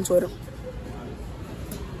enjoy them.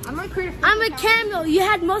 I'm gonna create a I'm a camel. You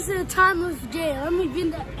had most of the time with Jay. Let me be in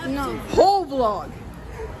that episode. No. Whole vlog.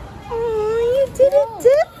 Oh, you did it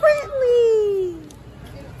differently.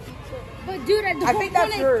 But dude, at the I think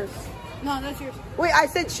that's yours. No, that's yours. Wait, I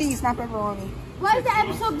said cheese, not pepperoni. What is the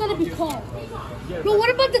episode gonna be called? But what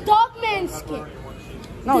about the dog man skit?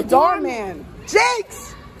 No, The Darman.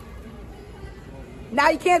 Jinx! Now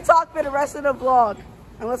you can't talk for the rest of the vlog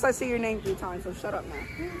unless I say your name 3 times, so shut up now.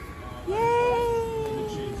 Yay!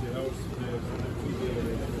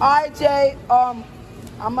 Alright, Jay, I'm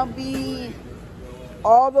gonna be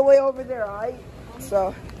all the way over there, alright?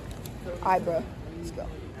 So, alright, bro, let's go.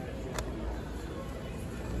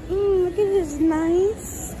 Look at this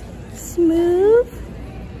nice, smooth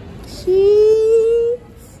cheese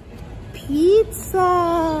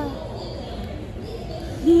pizza.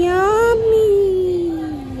 Yummy.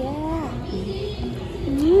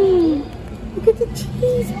 Yeah. Look at the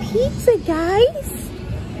cheese pizza, guys.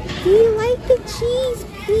 Do you like the cheese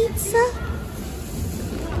pizza?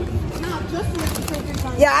 No, just wants to take your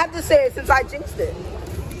time. Yeah, I have to say it since I jinxed it.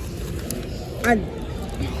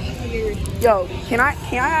 Yo, can I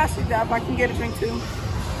ask you that if I can get a drink too?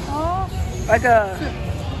 Like a.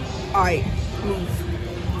 Alright, move.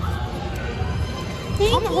 I'm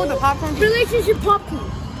gonna hold the popcorn. Relationship popcorn.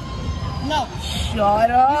 No. Shut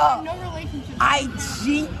up. No relationship. I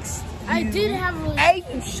jinxed. I did have a relationship.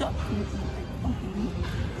 Hey, you shut.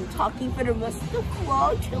 I'm talking for the rest of the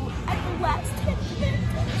vlog till at the last 10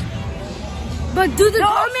 minutes. But do the No,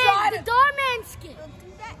 doorman, shut the it. doorman skit. Do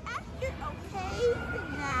that after, okay? For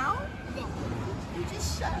now, you just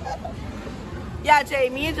shut up. Yeah, Jay,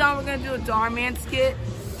 me and John were gonna do a Darman skit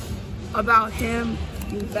about him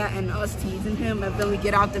being fat and us teasing him, and then we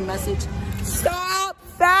get out the message, stop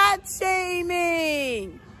fat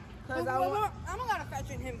shaming! I'm gonna fetch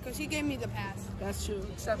him because he gave me the pass. That's true,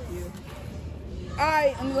 except you.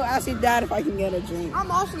 Alright, I'm gonna ask your dad if I can get a drink. I'm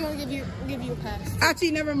also gonna give you a pass.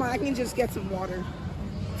 Actually, never mind, I can just get some water.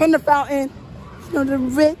 From the fountain, from the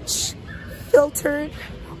rich, filtered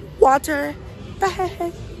water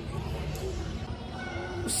bag.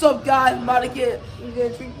 What's up, guys? I'm about to get a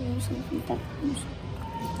drink.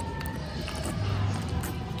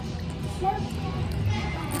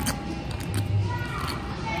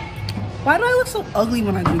 Why do I look so ugly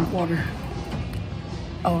when I drink water?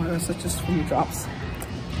 Oh, that's just from the drops.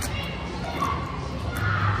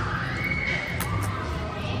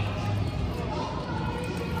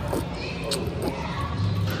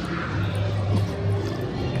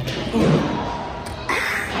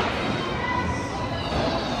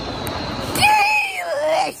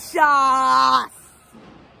 Delicious!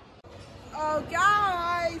 Oh,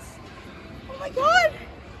 guys! Oh my God!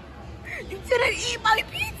 You didn't eat my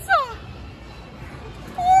pizza!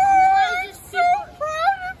 Oh, I'm so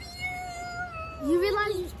proud of you! You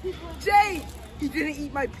realize these people. Jay, you didn't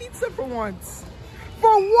eat my pizza for once.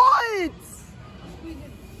 For once!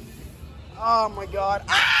 Oh my God.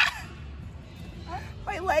 Ah!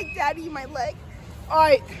 My leg, Daddy, my leg. All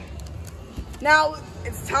right. Now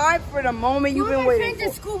it's time for the moment you've been waiting My friends for.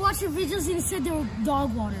 at school watched your videos and said they were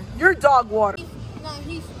dog water. Your dog water. No,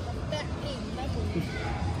 he's a fat pig. That's what he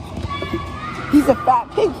is. He's a fat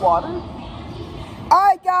pig water. All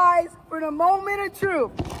right, guys, for the moment of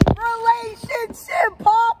truth. Relationship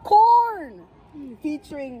popcorn.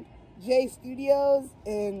 Featuring Jay Studios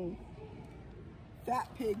and Fat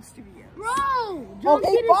Pig Studios. Bro! John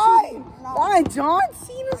Okay, Cena fine. Studios. Fine, John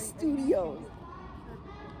Cena Studios.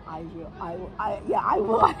 I will.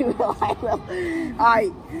 All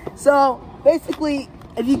right. So basically,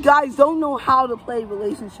 if you guys don't know how to play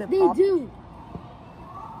relationship, They do.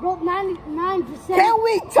 Bro, 99%. Can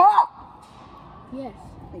we talk? Yes.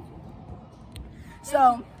 Thank you.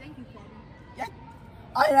 So, Thank you, Father.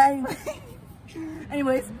 yeah.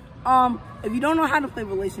 Anyways, if you don't know how to play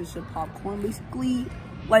relationship popcorn, basically,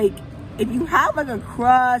 like, if you have like a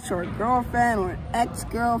crush or a girlfriend or an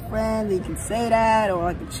ex-girlfriend, you can say that, or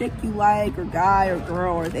like a chick you like, or guy or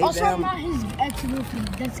girl, or they Also, I'm them. not his ex-girlfriend.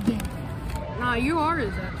 That's gay. Nah, you are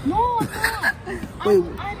his ex. No, I'm not. Wait.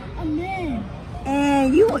 I'm a man.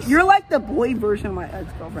 And you're like the boy version of my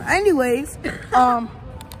ex-girlfriend. Anyways,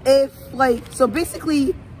 if like, so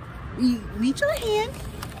basically, we reach our hand.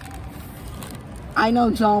 I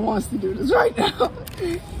know John wants to do this right now.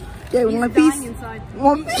 Okay, He's one dying piece. inside.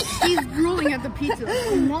 One piece. He's drooling at the pizza.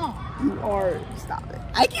 I'm not. You are. Stop it.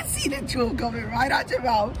 I can see the drool coming right out your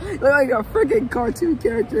mouth. Look like a freaking cartoon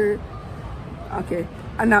character. Okay.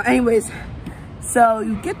 Now, anyways, so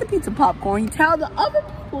you get the pizza popcorn. You tell the other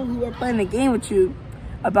people who are playing the game with you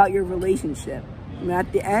about your relationship. And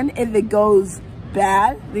at the end, if it goes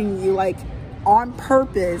bad, then you like on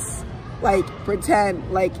purpose, like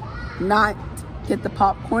pretend like not get the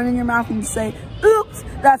popcorn in your mouth and you say, oops,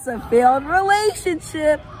 that's a failed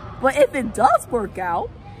relationship. But if it does work out,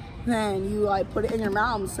 then you like put it in your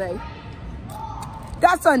mouth and say,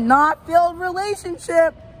 that's a not failed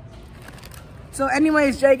relationship. So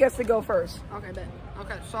anyways, Jay gets to go first. Okay, bet.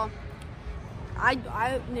 Okay, so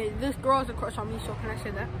this girl has a crush on me, so can I say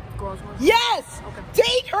that? Girl's one. Yes! Okay.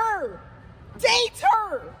 Date her! Date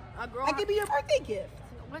her! A girl. That could be your birthday gift.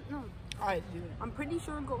 What? No. All right, do it. I'm pretty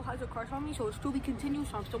sure a girl has a crush on me, so it's to be continued,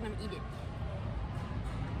 so I'm still gonna eat it.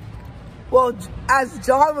 Well, as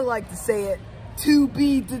John would like to say it, to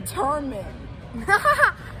be determined.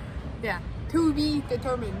 Yeah, to be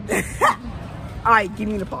determined. All right, give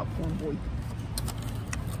me the popcorn, boy.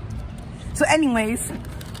 So anyways,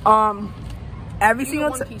 every You get single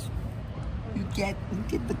one time piece. you get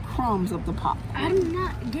the crumbs of the popcorn. I'm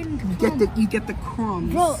not getting You crumbs. get the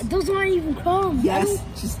crumbs. Bro, those aren't even crumbs. Yes,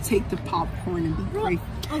 just take the popcorn and be grateful.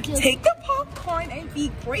 Okay. Take the popcorn and be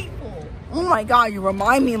grateful. Oh my God, you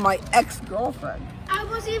remind me of my ex-girlfriend. I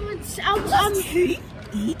wasn't even. I'm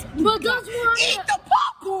Eat. Bro, those were on Eat the. the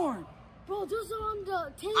popcorn. Bro, those are on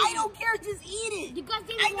the table. I don't care, just eat it. You guys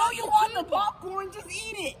didn't I know want you the want the table. popcorn, just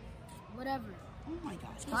eat it. Whatever. Oh my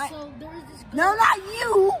gosh. So there was this girl. No, not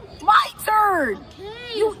you. My turn.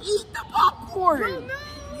 Okay. You eat the popcorn. Bro, no.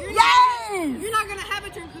 Yes. You're not gonna have a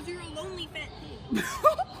turn because you're a lonely fat kid.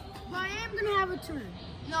 But I am gonna have a turn.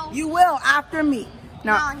 No. You will after me.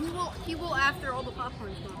 Nah, Now, he will after all the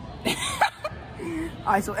popcorn's gone. all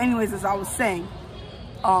right. So, anyways, as I was saying,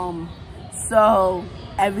 so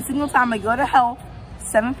every single time I go to health,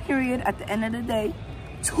 7th period at the end of the day,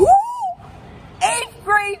 2 8th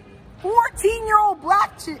grade 14-year-old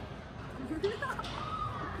black chick. 2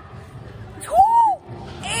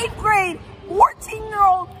 8th grade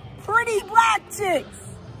 14-year-old pretty black chicks.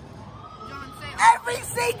 John, say Every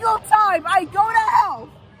single time I go to health,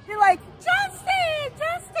 they're like, Justin,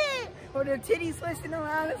 or their titties swishing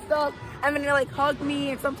around and stuff, and then they like hug me,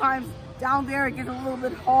 and sometimes down there it gets a little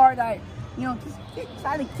bit hard. I, just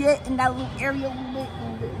try to get in that little area a little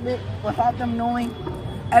bit without them knowing,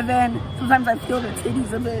 and then sometimes I feel their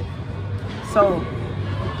titties a bit. So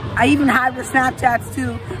I even have their Snapchats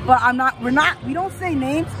too, but we don't say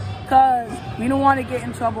names because we don't want to get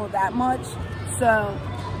in trouble that much. So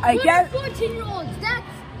I guess. 14-year-olds.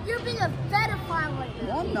 You're being a pedophile right No,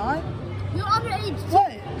 now. I'm not. You're underage.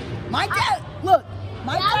 What? My dad, look,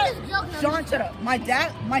 my Yeah, I'm dad, just joking, John, shut up. My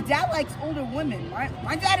dad likes older women.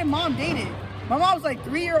 My dad and mom dated. My mom was like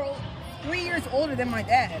 3 years older than my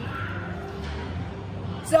dad.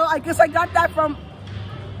 So I guess I got that from,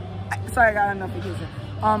 sorry, I got enough vacation.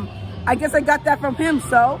 I guess I got that from him.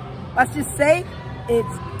 So let's just say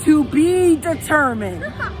it's to be determined.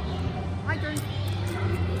 my turn.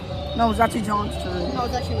 No, it's actually John's turn. No,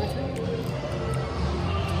 it's actually my turn.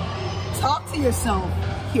 Talk to yourself.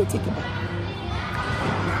 Here, take it back.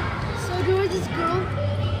 So there was this girl.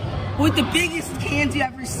 With the biggest hands you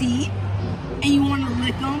ever see, and you want to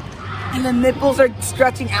lick them, and the nipples are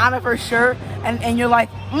stretching out of her shirt, and you're like,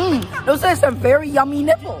 those are some very yummy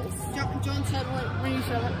nipples. John said when you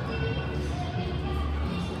said it.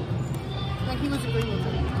 Like he was agreeing with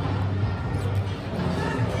it.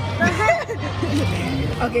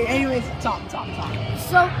 Okay, anyways, talk. So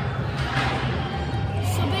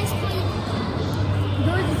basically,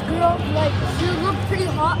 there was this girl, like, she looked pretty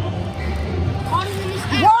hot. Hotter than this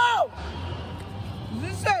guy. Whoa! Does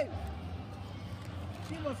this say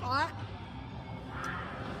she was hot?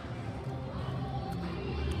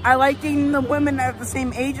 I like dating the women that are the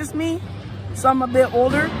same age as me, some a bit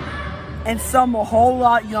older, and some a whole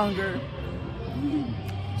lot younger.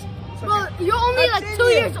 Well, you're only like 2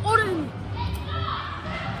 years older than me.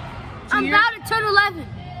 I'm about to turn 11. 11.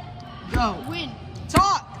 Go. Win.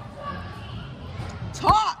 Talk.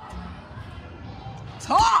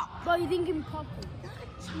 Bro, you didn't give me popcorn.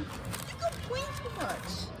 You complain too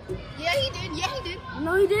much. Yeah, he did. Yeah, he did.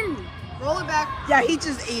 No, he didn't. Roll it back. Yeah, he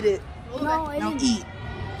just ate it. Roll it No, back. I Now didn't. eat.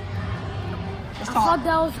 Let's I talk. thought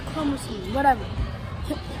that was cumbersome. Whatever.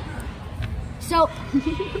 So,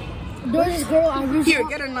 there's this girl I really Here,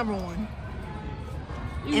 get another one.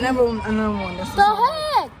 Another one. That's the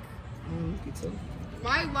heck? you too.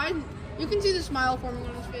 Why? You can see the smile forming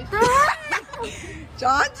on his face.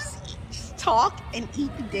 John, just talk and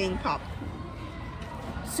eat the dang popcorn.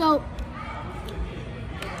 So,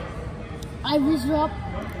 I raised her up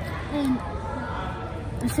and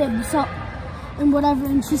I said, what's up? And whatever,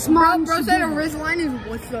 and she smiled. Bro and she said a did it. wrist line is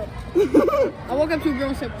what's up. I woke up to a girl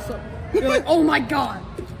and said, what's up? You're like, oh my god.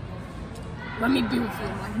 Let me be with you.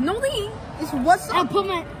 I'm like, no, they ain't. It's what's I up. put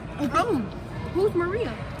my. Oh, who's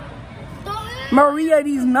Maria? Maria,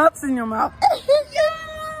 these nuts in your mouth.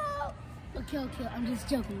 Okay, I'm just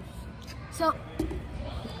joking. So,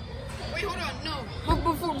 Wait, hold on.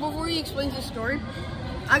 No. Before he explains his story,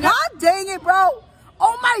 God dang it, bro.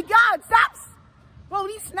 Oh my God, stop. Bro,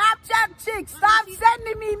 these Snapchat chicks, stop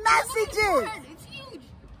sending me messages. It's huge.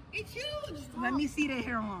 It's huge. Let me see the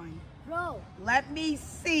hairline. bro, Let me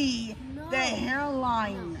see No. the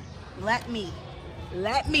hairline. Let me.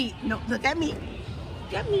 No, look at me.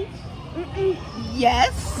 Look at me.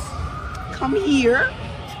 Yes. Come here.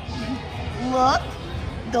 Look.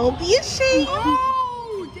 Don't be ashamed.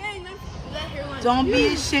 Oh, dang. That hairline. Don't be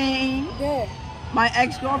ashamed. there. My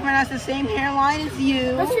ex-girlfriend has the same hairline as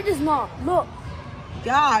you. That shit is not. Look.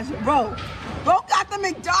 Gosh, bro. Bro got the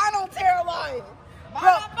McDonald's hairline.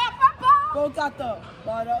 Bro got the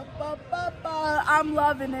ba-da-ba-ba-ba. I'm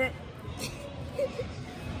loving it.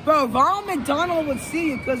 Bro, Ronald McDonald would see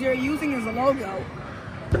you because you're using his logo.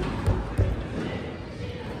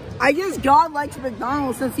 I guess God likes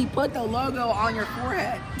McDonald's since he put the logo on your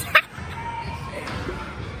forehead.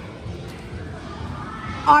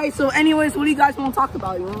 Alright, so anyways, what do you guys want to talk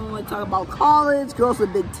about? You want to talk about college, girls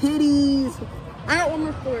with big titties? I got one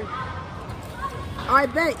more story. I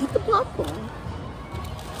bet. Eat the popcorn.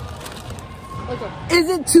 Okay. Is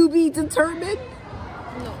it to be determined?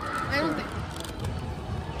 No, I don't think.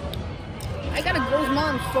 I got a girl's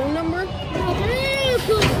mom's phone number.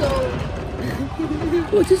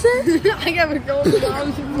 What you say? I got a girl's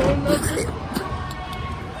mom's phone number.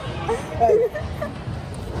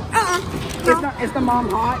 Is the mom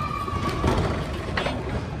hot?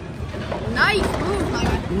 Nice move, my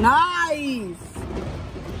guy. Nice.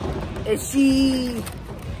 Is she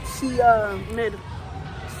mid?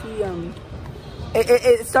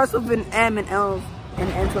 It starts with an M and L and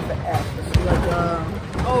ends with an F. Is she like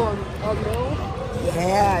No.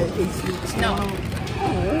 yeah? Is she No.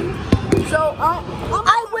 Oh. So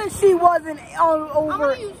I wish she wasn't I'm over.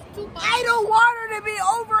 gonna use two I don't want her to be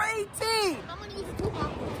over 18. I'm gonna use two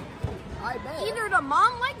popcorn. I bet. Either the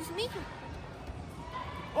mom likes me,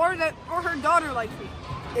 or her daughter likes me.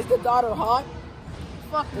 Is the daughter hot?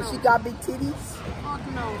 Fuck no. Does she got big titties? Fuck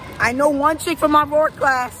no. I know one chick from my board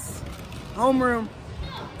class, homeroom.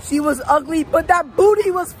 She was ugly, but that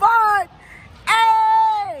booty was fun.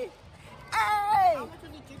 Hey! Hey! How much is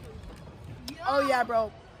the chicken? Oh yeah,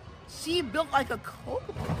 bro. She built like a coke.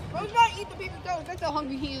 Bro's not eat the paper towels. That's how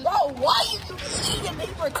hungry he is. Bro, why you eating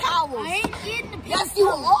paper towels? I ain't eating the paper. Yes, you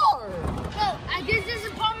are. Bro, I guess this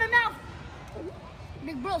is part of my mouth.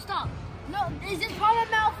 Big bro, stop. No, is this part of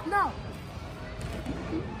my mouth? No.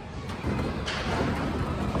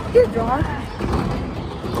 Here, John.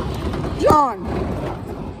 John,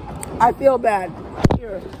 I feel bad.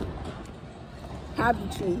 Here. Have the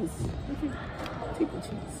cheese. Take the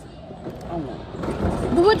cheese. Oh no.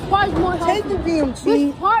 But which part is more Take healthy? the damn cheese.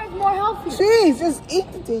 Which part is more healthy? Cheese, just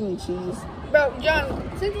eat the dang cheese. Bro,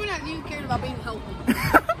 John, since when have you cared about being healthy?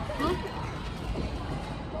 Huh?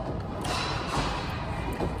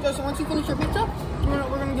 So once you finish your pizza, you know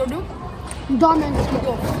what we're gonna go do? Diamond.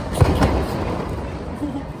 Go.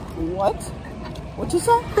 What? What you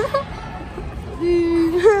say?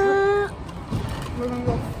 We're gonna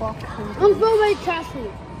go fuck. I'm so very trashy.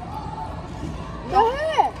 Go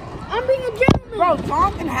ahead. I'm being a gentleman. Bro,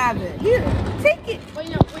 Tom can have it. Here, take it. Wait,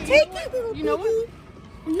 no, wait, Take you know it. what? You know what?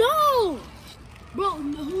 No. Bro,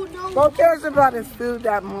 who knows? Bro cares about his food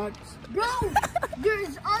that much. Bro,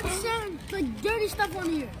 there's unsafe, like dirty stuff on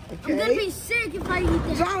here. Okay. I'm gonna be sick if I eat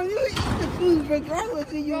this. John, you eat the food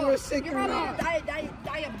regardless if you were sick You're or probably not.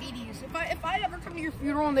 diabetes. If I ever come to your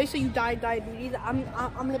funeral and they say you died of diabetes, I'm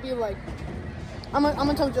gonna be like, I'm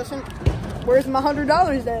gonna tell Justin, where's my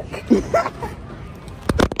 $100 at?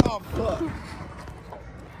 Oh, fuck.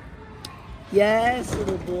 Yes,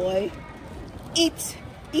 little boy. Eats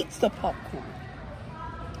the popcorn.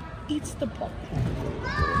 Eats the popcorn.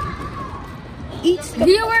 Eats the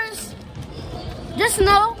Viewers, just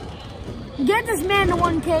know, get this man to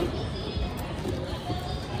 1K.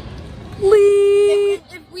 Please.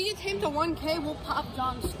 If we get him to 1K, we'll pop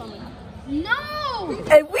John's stomach. No!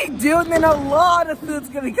 If we do, then a lot of food's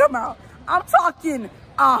gonna come out. I'm talking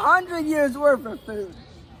 100 years worth of food.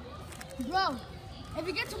 Bro, if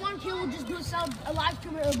we get to 1K, we'll just go sell a live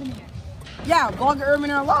stream at Urban Air. Yeah, Vlogger Urban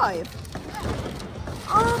Air Live.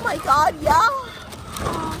 Oh my God, yeah.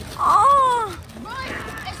 Oh. Bro,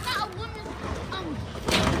 it's not a woman.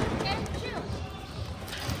 Okay, chill.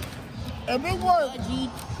 If it was,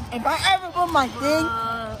 if I ever put my thing,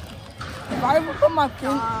 if I ever put my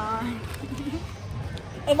thing,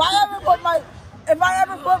 if I ever put my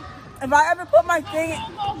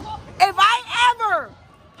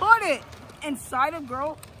it inside a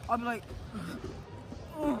girl, I'll be like,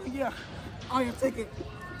 oh yeah, take it.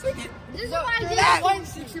 This is what I did. That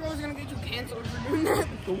 6-year-old is gonna get you canceled for doing that.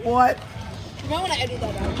 What? You might want to edit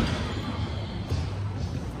that out.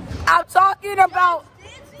 I'm talking about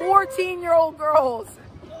 14-year-old girls.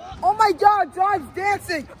 Oh my God, John's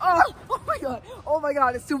dancing. Oh my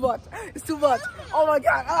God, it's too much. Oh my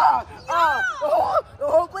God, the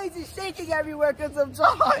whole place is shaking everywhere because of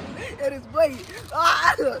John and his blade.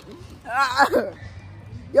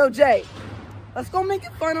 Yo, Jay, let's go make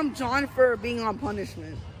fun of John for being on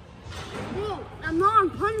punishment. Bro, I'm not on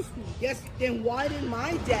punishment. Yes, then why did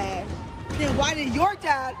your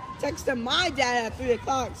dad text my dad at 3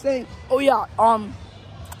 o'clock saying, oh yeah,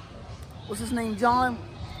 what's his name, John?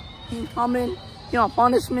 He coming, he on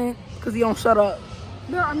punishment because he don't shut up.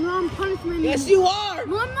 Bro, I'm not on punishment anymore. Yes, you are.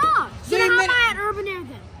 No, I'm not. So Then you how am admit I at Urban Air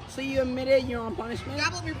then? So you admitted you're on punishment?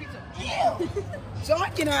 Gobble up your pizza. Ew. John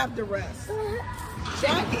can have the rest.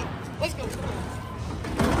 Jackie, Let's go.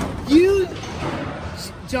 you,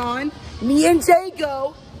 John, me and Jay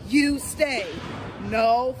go, you stay.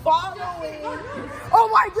 No following. Oh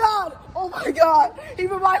my God. He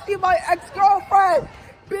reminds me of my ex-girlfriend.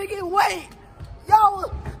 Big and weight. Yo,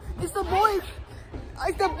 it's the boy.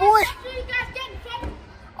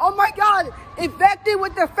 Oh my God, infected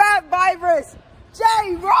with the fat virus.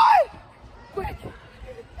 Jay, run! Quick,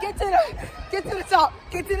 get to the top.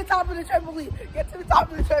 Get to the top of the trampoline.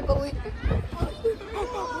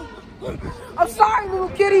 I'm sorry, little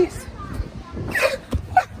kitties.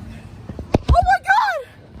 Oh my God!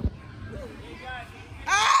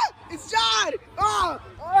 Ah, it's John. Oh.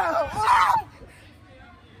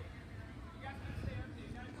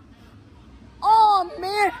 Oh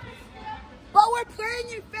man, but we're playing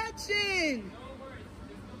infection.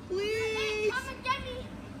 Please. Come and get me.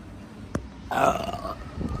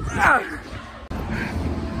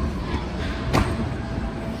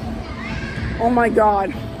 Oh my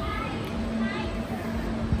God.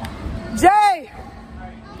 Jay,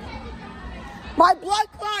 my blood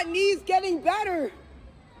clot knee's getting better.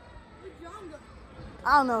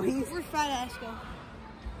 I don't know. Where's fat ass go?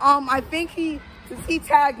 I think since he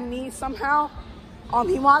tagged me somehow,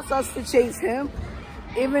 he wants us to chase him,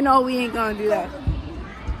 even though we ain't gonna do that.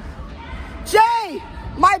 Jay,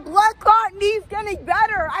 my blood clot knee's getting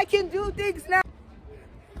better. I can do things now.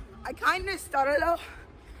 I kind of stuttered though.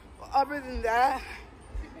 Other than that,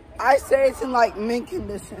 I say it's in like mint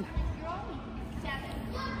condition.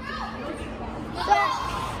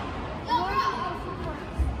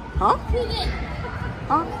 Huh? Who's it?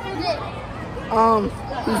 Huh? Who's it?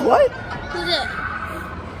 Who's what? Who's it?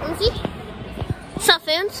 Let me see. What's up,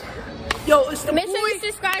 fans? Yo, it's the Make boy. sure you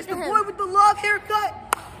subscribe It's to the him. boy with the love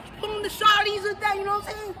haircut. Put on the shotties and that, you know what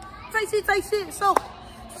I'm saying? Tight shit. So,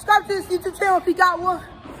 subscribe to this YouTube channel if you got one.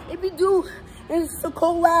 If you do, it's a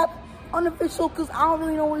collab, unofficial, because I don't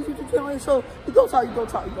really know what his YouTube channel is. So, you go talk.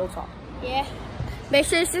 Yeah. Make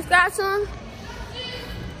sure you subscribe to him.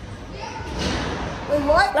 Wait,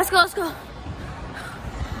 what? Let's go.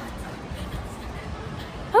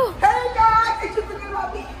 Oh. Hey guys, did you forget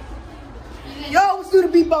about me? Yo, let's do the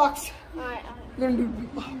beatbox. Alright. We're gonna do the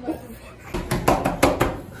beatbox.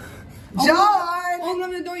 John! Open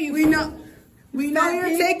up the door, you. We know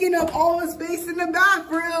you're taking up all the space in the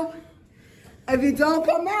bathroom. If you don't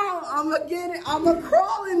come out, I'ma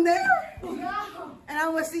crawl in there. No. And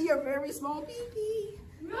I'm gonna see your very small pee-pee.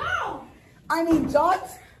 No.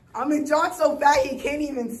 John's so fat he can't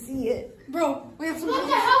even see it. Bro, we have some. What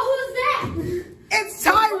the hell? Who's that? It's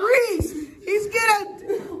Tyrese. He's gonna,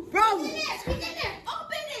 bro. Open it. Open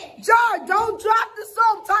it. John, don't drop the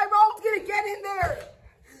soap. Tyrone's gonna get in there.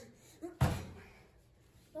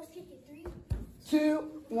 Let's kick it. 3,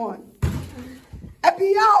 2, 1.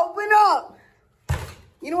 FBI, open up.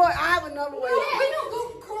 You know what? I have another way.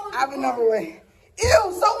 I have another way.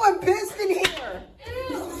 Ew, someone pissed in here.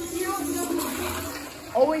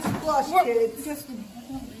 Always flush, kids.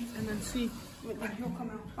 And then see. He'll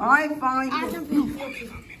come out. Alright, fine.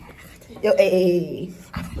 Yo, hey.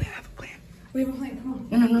 I have a plan. We have a plan. Come on.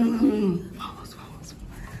 No. Follow us.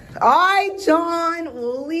 Alright, John,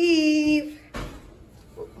 we'll leave.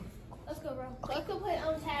 Let's go, bro. Let's go play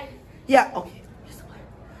on tag. Yeah, okay.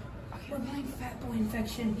 We're playing Fat Boy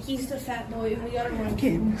Infection. He's the fat boy, and we gotta run.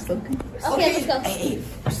 Okay, we're so good. Okay, let's go. Hey,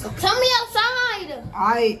 we're so good. Tell me outside.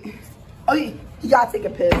 Alright. Oh, you gotta take a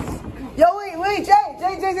piss. Yo, wait,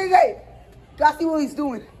 Jay. Gotta see what he's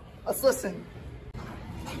doing. Let's listen.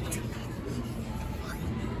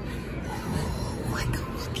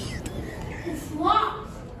 It's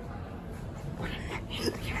locked.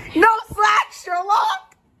 No slack, Sherlock!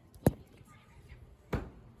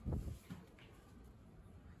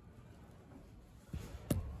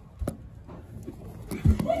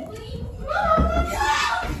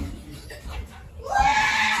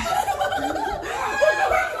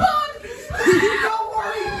 Don't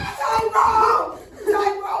worry!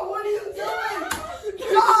 Tyrone, what are you doing?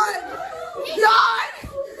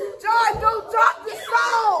 John, don't drop the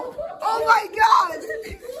stove! Oh my god!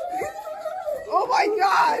 Oh my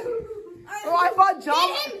god! Oh, I thought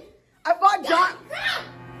John.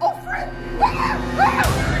 Oh, friend!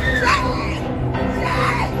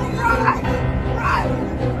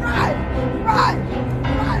 Run!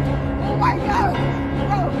 Oh my god!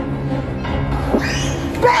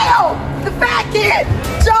 Bail! The fat kid!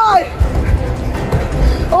 John!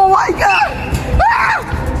 Oh my god!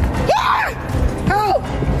 Help!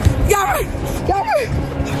 Got me!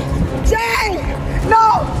 Jay! No!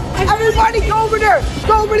 Everybody go over there!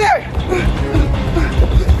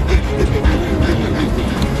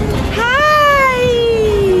 Hi!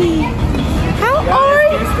 How are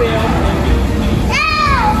you?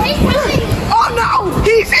 He's coming. Oh no!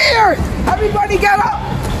 He's here! Everybody get up!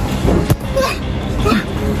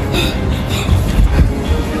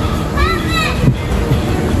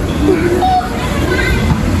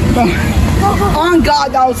 On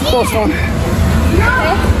God, that was a close one.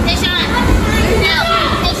 Deshaun.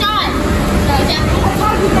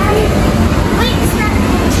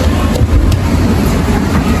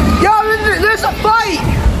 Yo, there's a fight!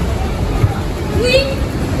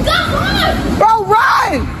 Come on! Bro,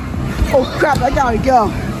 run! Oh crap, I gotta go.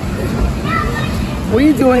 What are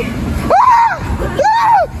you doing?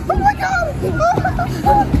 Oh my god!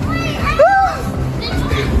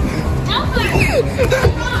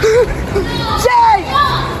 Jay!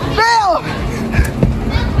 Bill!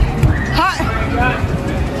 Hi!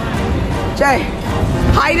 Jay,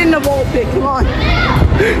 hide in the ball pit, come on.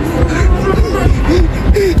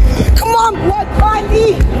 Come on, blood, find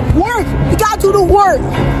me! Work! You gotta do the work!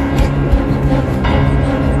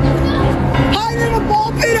 Hide in the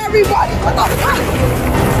ball pit, everybody! What the fuck?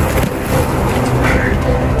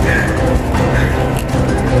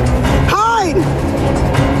 Hide!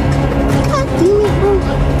 God damn it, bro.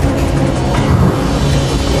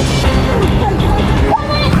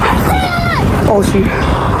 Oh shoot.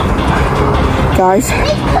 Guys,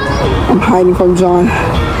 I'm hiding from John.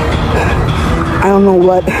 I don't know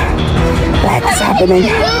what the heck is happening.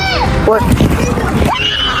 What?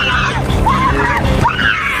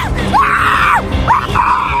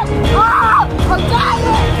 I'm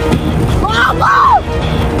dying! Mama!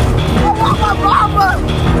 I want my mama!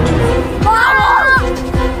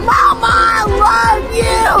 Mama, I love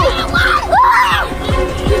you!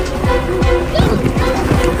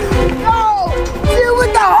 No! You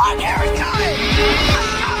with the hot haircut!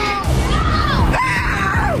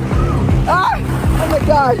 Oh my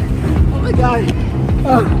god! Oh my god!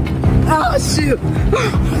 Oh shoot!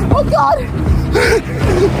 Oh god!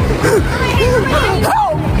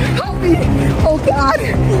 Help! Help me! Oh god!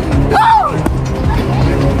 Oh!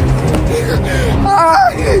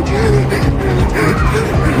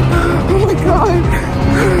 Oh my god!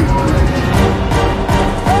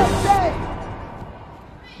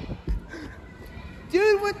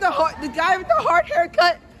 Dude with the guy with the hard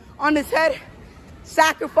haircut on his head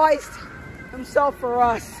sacrificed himself for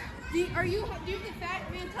us. Do you have the fat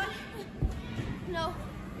man touch? No.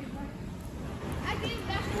 I gave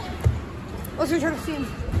that one. Let's go try to see him.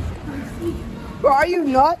 Bro, are you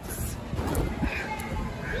nuts?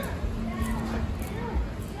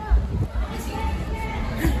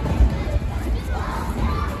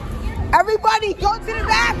 Everybody, go to the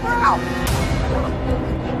bathroom!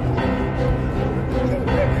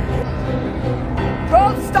 Bro,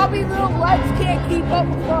 stubby little legs can't keep up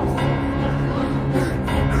with us.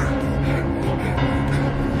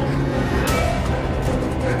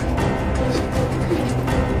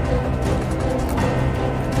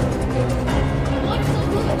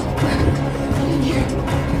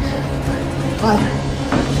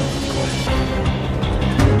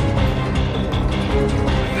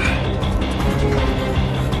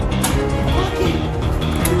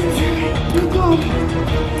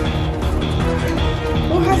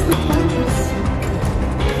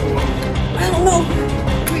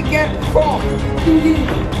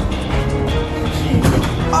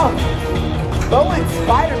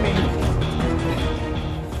 Spider-Man.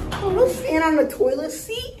 Oh, no stand on the toilet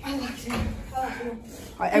seat. I like it.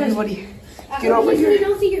 Alright, everybody, get over here. You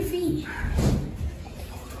don't see your feet.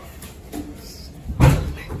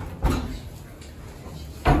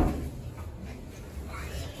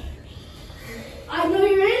 I know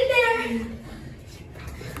you're in there.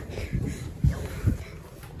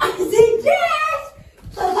 I said yes.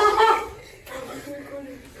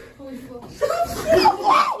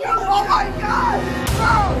 Oh my God!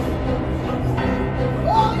 Oh!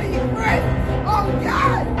 Holy frick! Oh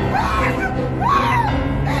God!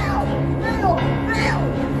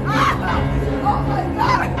 Oh my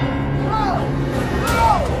God!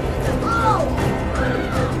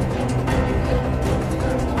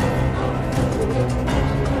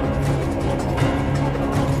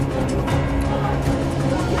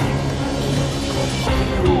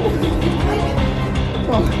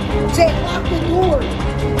 Jay, lock the door!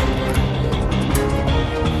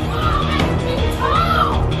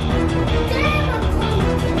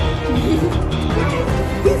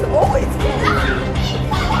 He's always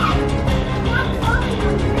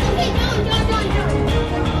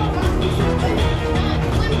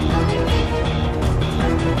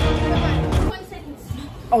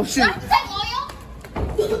Oh shoot!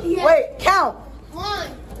 Wait, count! 1,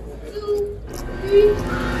 2, 3.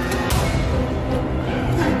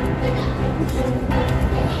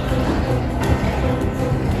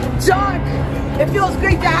 John, it feels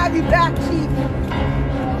great to have you back, Chief.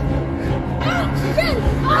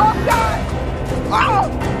 Oh God! Oh!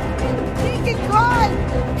 He's gone!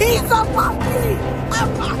 He's a monkey! A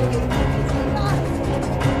monkey!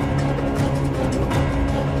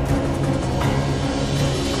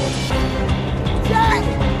 Jay!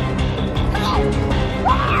 Help!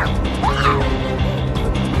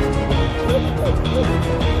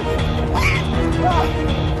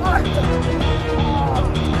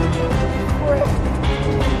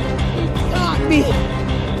 Got me!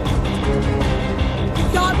 You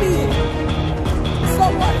got me!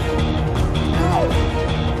 Someone! No!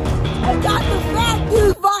 I got the fat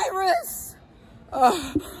dude virus!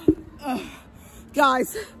 Guys,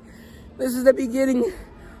 this is the beginning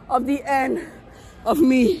of the end of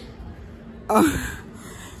me.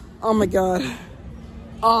 Oh my God.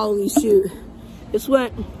 Holy shoot. This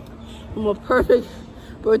went from a perfect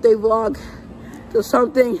birthday vlog to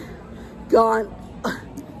something gone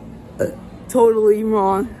totally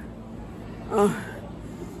wrong.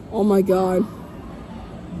 Oh my God.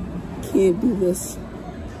 Can't do this.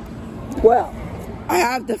 Well, I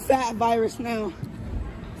have the fat virus now.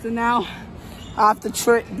 So now I have to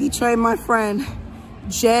betray my friend,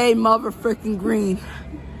 Jay Motherfucking Green.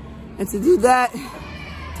 And to do that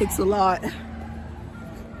takes a lot.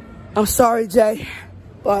 I'm sorry, Jay,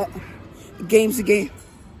 but the game's a game.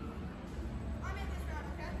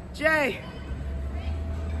 Jay,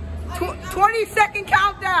 20-second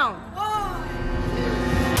countdown.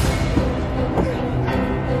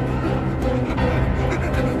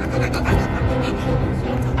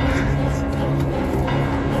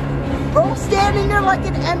 Bro, standing there like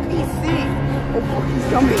an NPC. Oh, he's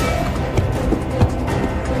coming.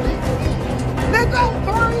 Nigga,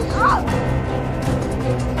 hurry up.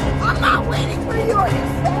 I'm not waiting for you, are you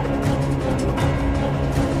sad?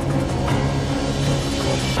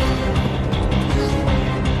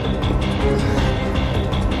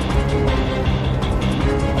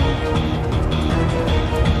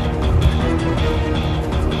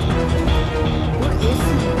 Where is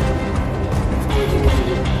he?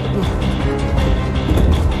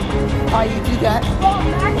 How you do that?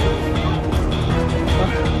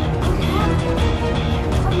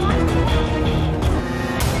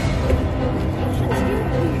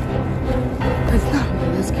 It's not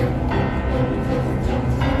really this good.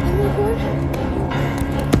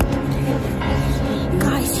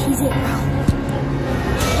 Guys, he's it, bro.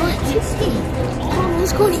 What is he? Oh,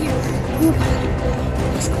 let's go in here.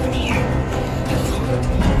 Let's go in here.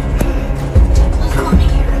 Let's go in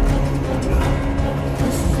here.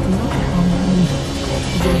 This is not how many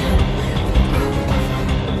they have.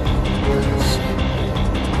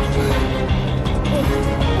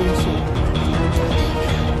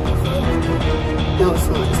 No, it's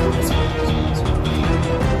not.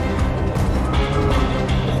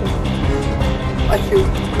 I hear you.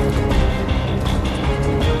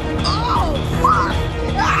 Oh, fuck!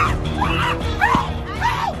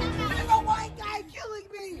 There's a white guy killing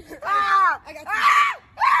me! I got you.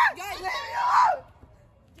 Guys, Leave me alone!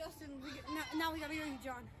 Justin, now we gotta go to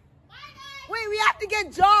John. Wait, we have to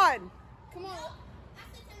get John! Come on.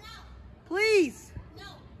 Please! No.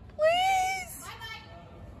 Please!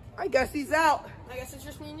 Bye-bye. I guess he's out. I guess it's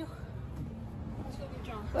just me and you.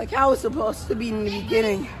 Like how it's supposed to be in the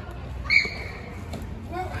beginning.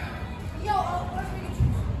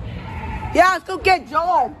 Yeah, let's go get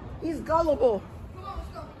John. He's gullible. Come on, let's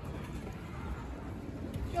go.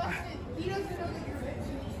 Justin, he doesn't know that you're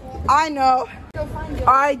rich. I know. Go find Joe.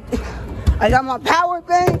 I got my power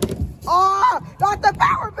bank. Oh, not the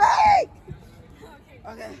power bank.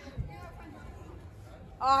 Okay.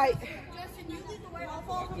 Justin, you lead the way. I'll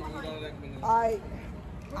follow from behind. I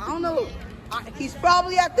don't know. He's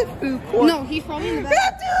probably at the food court. No, he's probably in the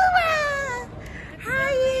back. Fatima!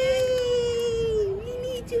 Hi! We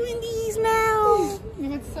need you in these now.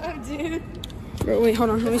 What's up, dude? Bro, wait, hold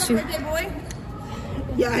on. Let me see. Birthday boy.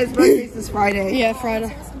 Yeah, his birthday's this Friday. Yeah, Friday.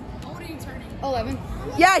 What are you turning? 11.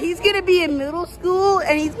 Yeah, he's gonna be in middle school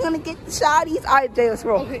and he's gonna get the shotties. All right, Jay, let's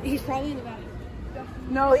roll. Okay, he's probably in the back.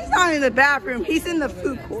 No, he's not in the bathroom. He's in the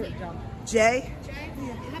food court. Jay?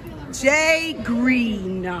 Jay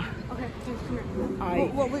Green. Okay, come here.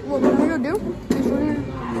 Alright. What we're gonna do is we're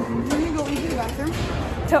gonna go into the bathroom.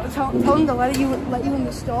 Tell him to let you in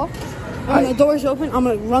the stall. And when the door's open, I'm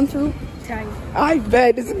gonna run through. Tag you. I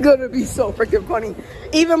bet it's gonna be so freaking funny.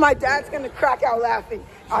 Even my dad's gonna crack out laughing.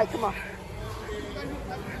 Alright, come on.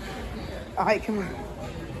 Alright, come on.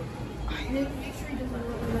 Make sure he doesn't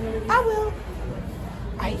run. I will.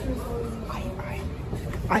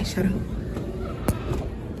 I shut up.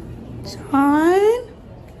 John?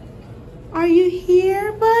 Are you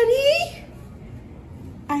here, buddy?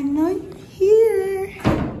 I know you're here.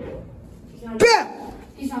 Yeah.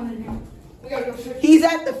 He's not in here. We gotta go search. He's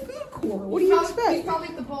at the food court. What do you He's expect? probably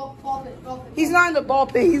at the ball pit. He's not in the ball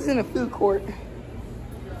pit. He's in the food court.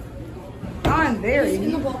 I'm there. He's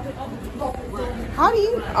in the ball pit. How do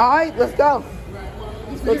you? All right, let's go.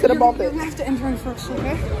 Let's go to the ball You're pit. gonna have to enter him first,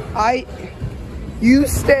 okay? You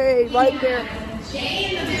stay right there.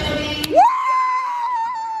 Jay in the building. Woo!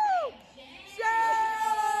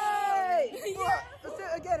 Jay! Let's do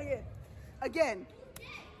it again.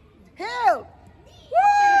 Him! Woo!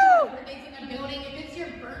 Birthday's in the building. If it's your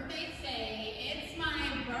birthday, say it's my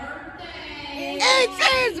birthday. It's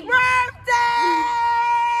his birthday!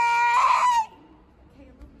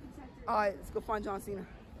 All right, let's go find John Cena.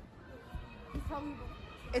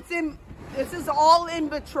 This is all in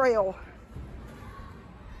betrayal.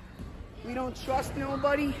 We don't trust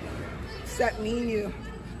nobody except me and you.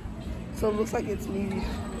 So it looks like it's me and you.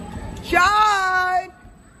 John!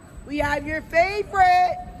 We have your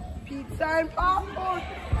favorite pizza and popcorn.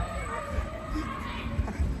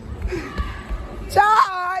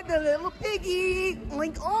 John, the little piggy.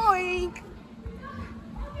 Oink, oink.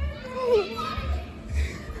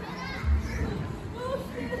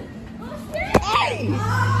 Hey!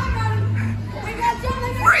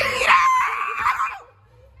 Freedom!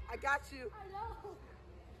 I got you.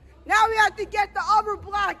 Now we have to get the other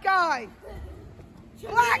black guy.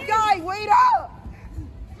 Black guy, wait up!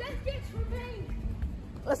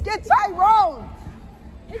 Let's get Tyrone.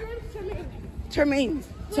 Tremaine.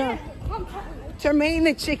 Tremaine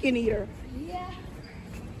the chicken eater. Yeah.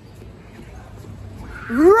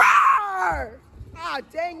 Roar! Ah,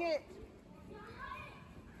 dang it.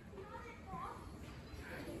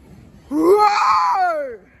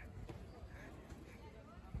 Roar!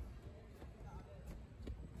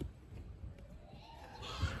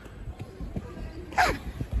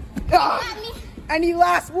 Any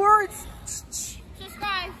last words?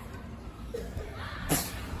 Subscribe.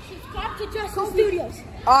 Subscribe to Justin Studios.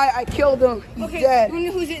 I killed him. He's dead. We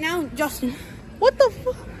know who's it now? Justin. What the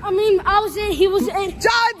fuck? I mean, I was in. He was in.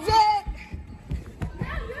 John's it!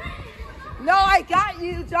 No, I got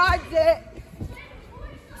you. John's it.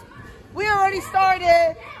 We already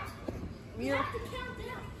started.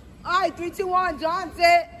 Alright, 3, 2, 1. John's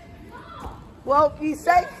it. Well, you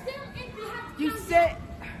say. You sit.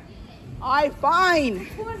 Alright, fine.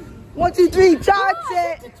 1, 2, 3. John's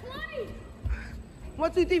it.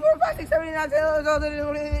 1, 2, 3, 4, 5, 6, 7, 8, 9, 10,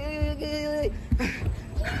 11.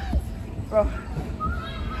 Bro.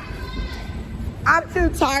 I'm too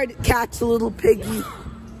tired to catch a little piggy.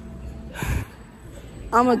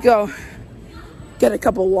 I'm gonna go get a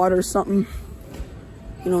cup of water or something.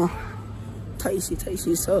 You know, tasty.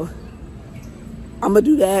 So I'm gonna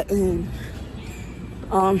do that and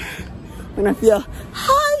when I feel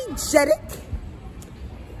hygienic,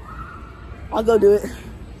 I'll go do it.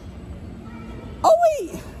 Oh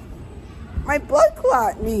wait, my blood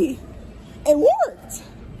clot me. It worked.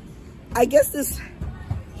 I guess this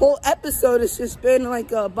whole episode has just been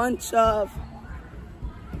like a bunch of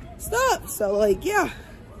stuff. So like, yeah,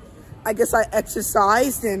 I guess I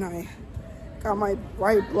exercised and I got my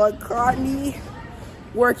right blood clot knee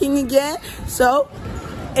working again. So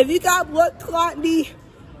if you got blood clot knee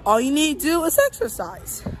all you need to do is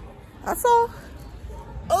exercise. That's all.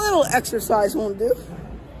 A little exercise won't do.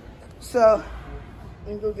 So,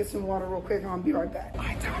 let me go get some water real quick and I'll be right back. Bill!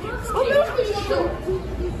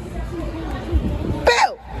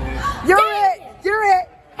 You're it! You're it!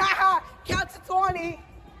 Haha! Count to 20.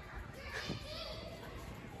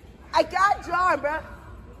 I got John, bro.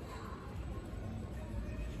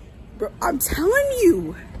 Bro, I'm telling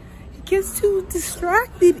you, he gets too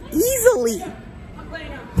distracted easily. I'm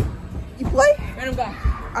playing him. You play? Random guy.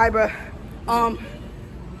 Alright, bro.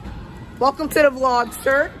 Welcome to the vlog,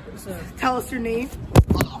 sir. What's up? Tell us your name.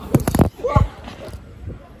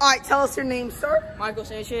 Alright, tell us your name, sir. Michael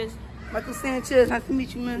Sanchez. Michael Sanchez, nice to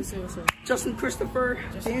meet you, man. What's up? Justin Christopher.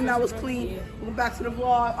 Damn, that was clean. Yeah. Welcome back to the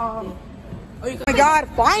vlog. Oh, you Oh my God,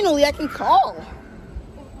 finally I can call.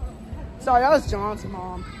 Sorry, that was John's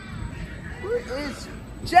mom. Where is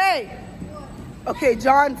Jay? Okay,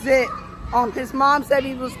 John's it. His mom said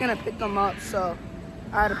he was gonna pick him up, so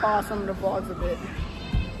I had to pause some of the vlogs a bit.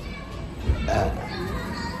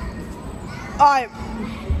 Alright,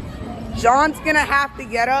 John's gonna have to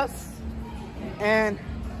get us and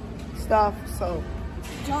stuff, so.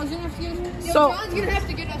 John's gonna have to get us. Yo, So- John's gonna have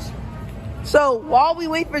to get us. So while we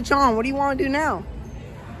wait for John, what do you want to do now?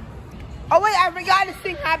 Oh wait, I forgot to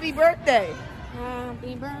sing happy birthday.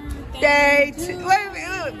 Happy birthday. Day to, wait,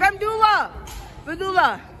 Bamdula.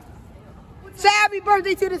 Say happy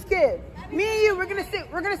birthday to this kid. Me and you, we're gonna sing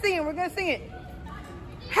it.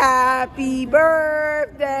 Happy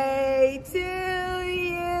birthday to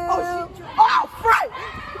you. Oh, Frank!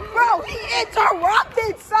 Bro, he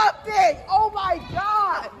interrupted something! Oh my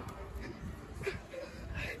God!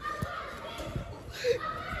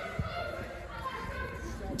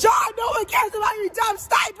 John, no one cares about your dumb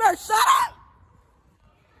sniper! Shut up!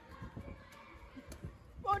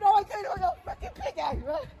 Bro, no one cares about your fucking pickaxe,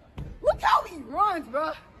 bro. Look how he runs,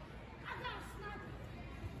 bro.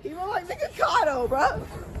 He runs like Mikado, bro.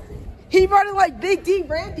 He running like Big D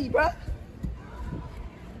Randy, bro.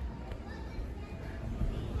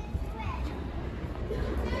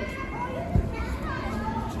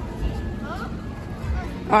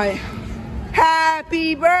 Alright.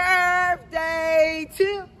 Happy birthday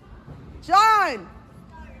to John.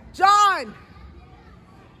 John.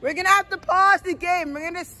 We're gonna have to pause the game. We're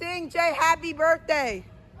gonna sing Jay happy birthday.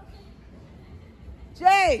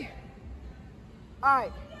 Jay.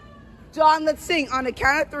 Alright. John, let's sing on the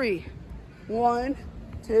count of 3. 1,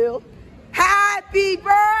 2. Happy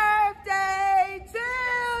birthday to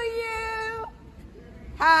you.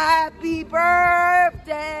 Happy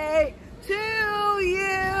birthday to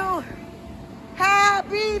you.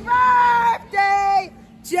 Happy birthday,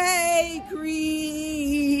 Jay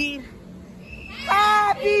Green.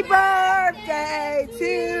 Happy birthday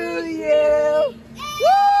to you.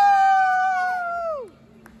 Woo!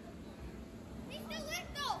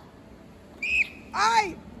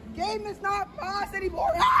 Alright, game is not paused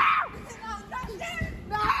anymore. Ah!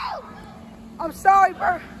 No! I'm sorry,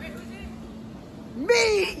 bro.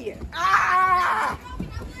 Me! Ah!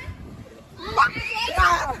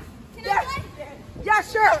 Ah! Yeah,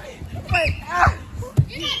 sure. Wait,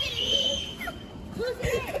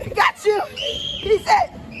 got you. He's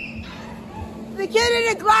it. The kid in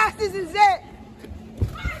the glasses is it.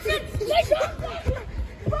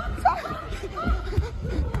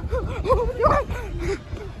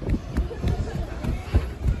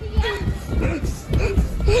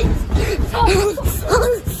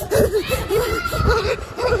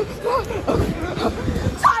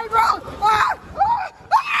 Tyrone!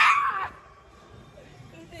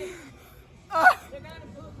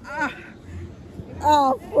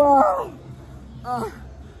 Oh, bro.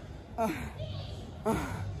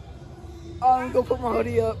 I'm gonna put my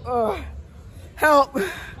hoodie up. Help.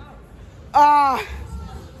 Oh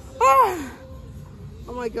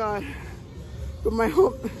my God. But my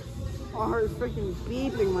heart is freaking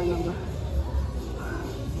beeping right now.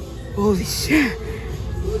 Holy shit.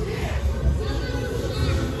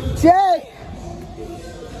 Jay!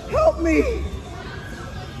 Help me!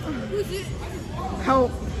 Who's it?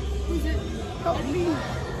 Help. Who's it? Help me.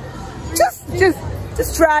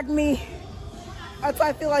 Just drag me. That's why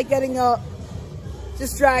I feel like getting up.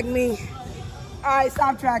 Just drag me. Alright,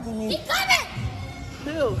 stop dragging me. He's coming!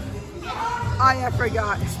 Who? I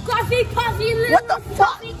forgot. Coffee, little. What the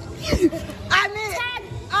fuck? I'm in.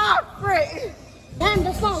 Ah, frick. Damn,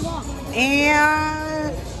 that's not long.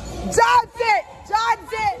 And John's it.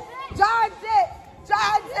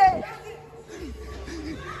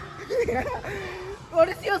 Bro,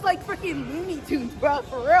 this feels like freaking Looney Tunes, bro,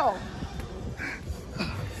 for real.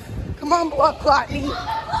 Come on, blood clot me.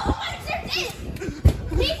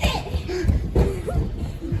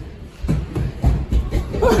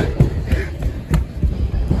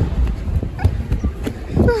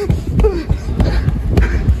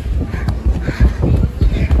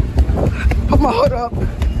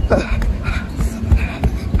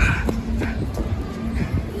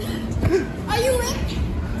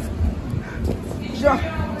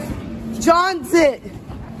 John's it.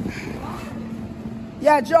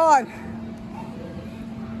 Yeah, John.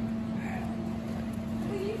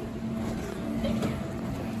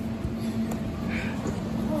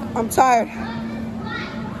 I'm tired.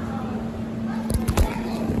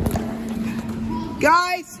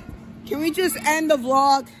 Guys, can we just end the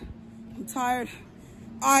vlog? I'm tired.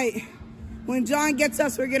 Alright, when John gets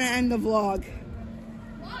us, we're gonna end the vlog.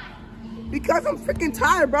 Why? Because I'm freaking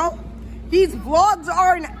tired, bro. These vlogs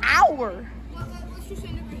are an hour. Let's just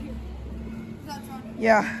end it right here. Is that fine?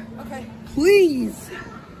 Yeah. Okay. Please.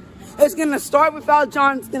 It's gonna start without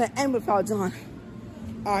John, it's gonna end without John.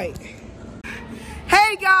 Alright.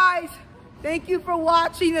 Hey guys, thank you for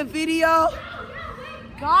watching the video.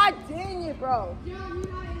 God dang it, bro.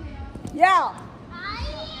 Yeah.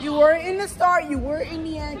 You were in the start, you were in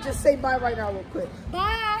the end. Just say bye right now real quick.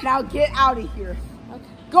 Bye. Now get out of here. Okay.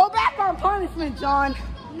 Go back on punishment, John.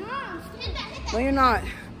 No. No, you're not.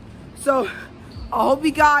 So, I hope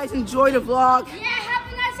you guys enjoy the vlog. Yeah,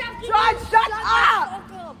 have a nice afternoon. John, shut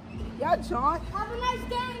up! Yeah, John. Have a nice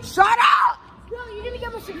day. Shut up! No, you didn't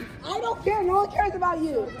get my shit. I don't care. No one cares about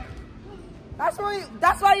you. That's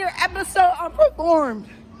why your episode unperformed.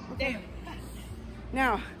 Damn.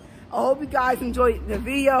 Now, I hope you guys enjoyed the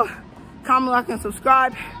video. Comment, like, and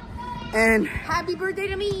subscribe. And Happy birthday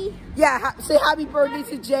to me. yeah, say happy birthday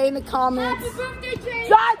to Jay in the comments. Happy birthday, Jay.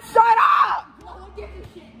 John, shut up! No, don't get this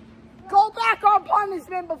shit. Go back on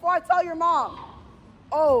punishment before I tell your mom.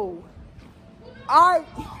 Oh. Alright.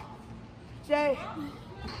 Jay,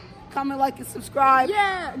 comment, like, and subscribe.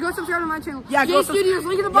 Yeah. Go subscribe to my channel. Yeah, Jay go Studios,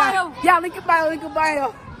 link in the bio. Yeah, link in bio, link in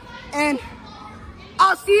bio. And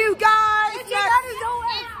I'll see you guys next.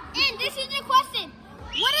 And this is the question.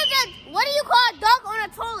 What do you call a dog on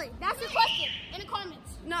a trolley? That's the question in the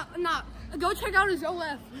comments. No. Go check out his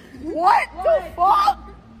OF. What the fuck?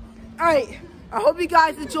 Alright, I hope you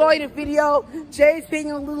guys enjoyed the video. Jay's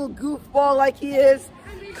being a little goofball like he is.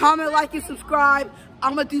 Comment, like, and subscribe.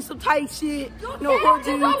 I'm gonna do some tight shit. No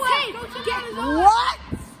hoodoo. What?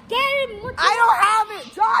 Get him. I don't have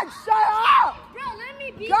it. John, shut up. Bro, let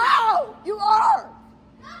me be. Go. You are.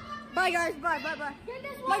 Bye, guys. Bye. Get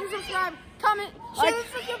this Like one. and subscribe. Comment. Share this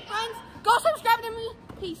with your friends. Go subscribe to me.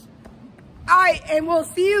 Peace. Alright, and we'll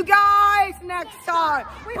see you guys next time.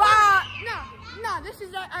 Wait, Bye. No, this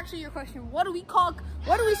is actually your question. What do we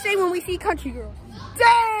say when we see country girls?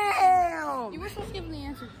 Damn. You were supposed to give me the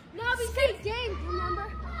answer. No, we say James,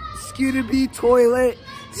 remember? Skitty toilet.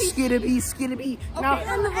 Skitty. Okay,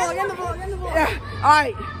 end the vlog. Yeah.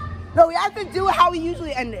 Alright. No, we have to do it how we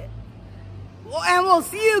usually end it. Well, and we'll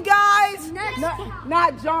see you guys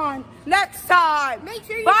not John. Next time. Make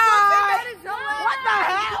sure you Bye. check out his OF. What the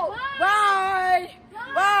hell?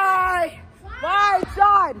 Bye,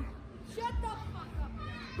 John. Shut the fuck up.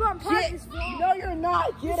 Bro, I'm part of Get, this vlog. no, you're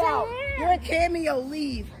not. Get Yes, I out. am. You're a cameo.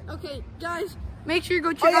 Leave. Okay, guys, make sure you go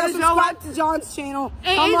Oh, check yeah, out his OF. subscribe to John's channel.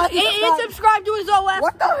 And subscribe to his OF.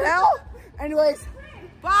 What the hell? Anyways,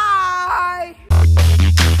 bye.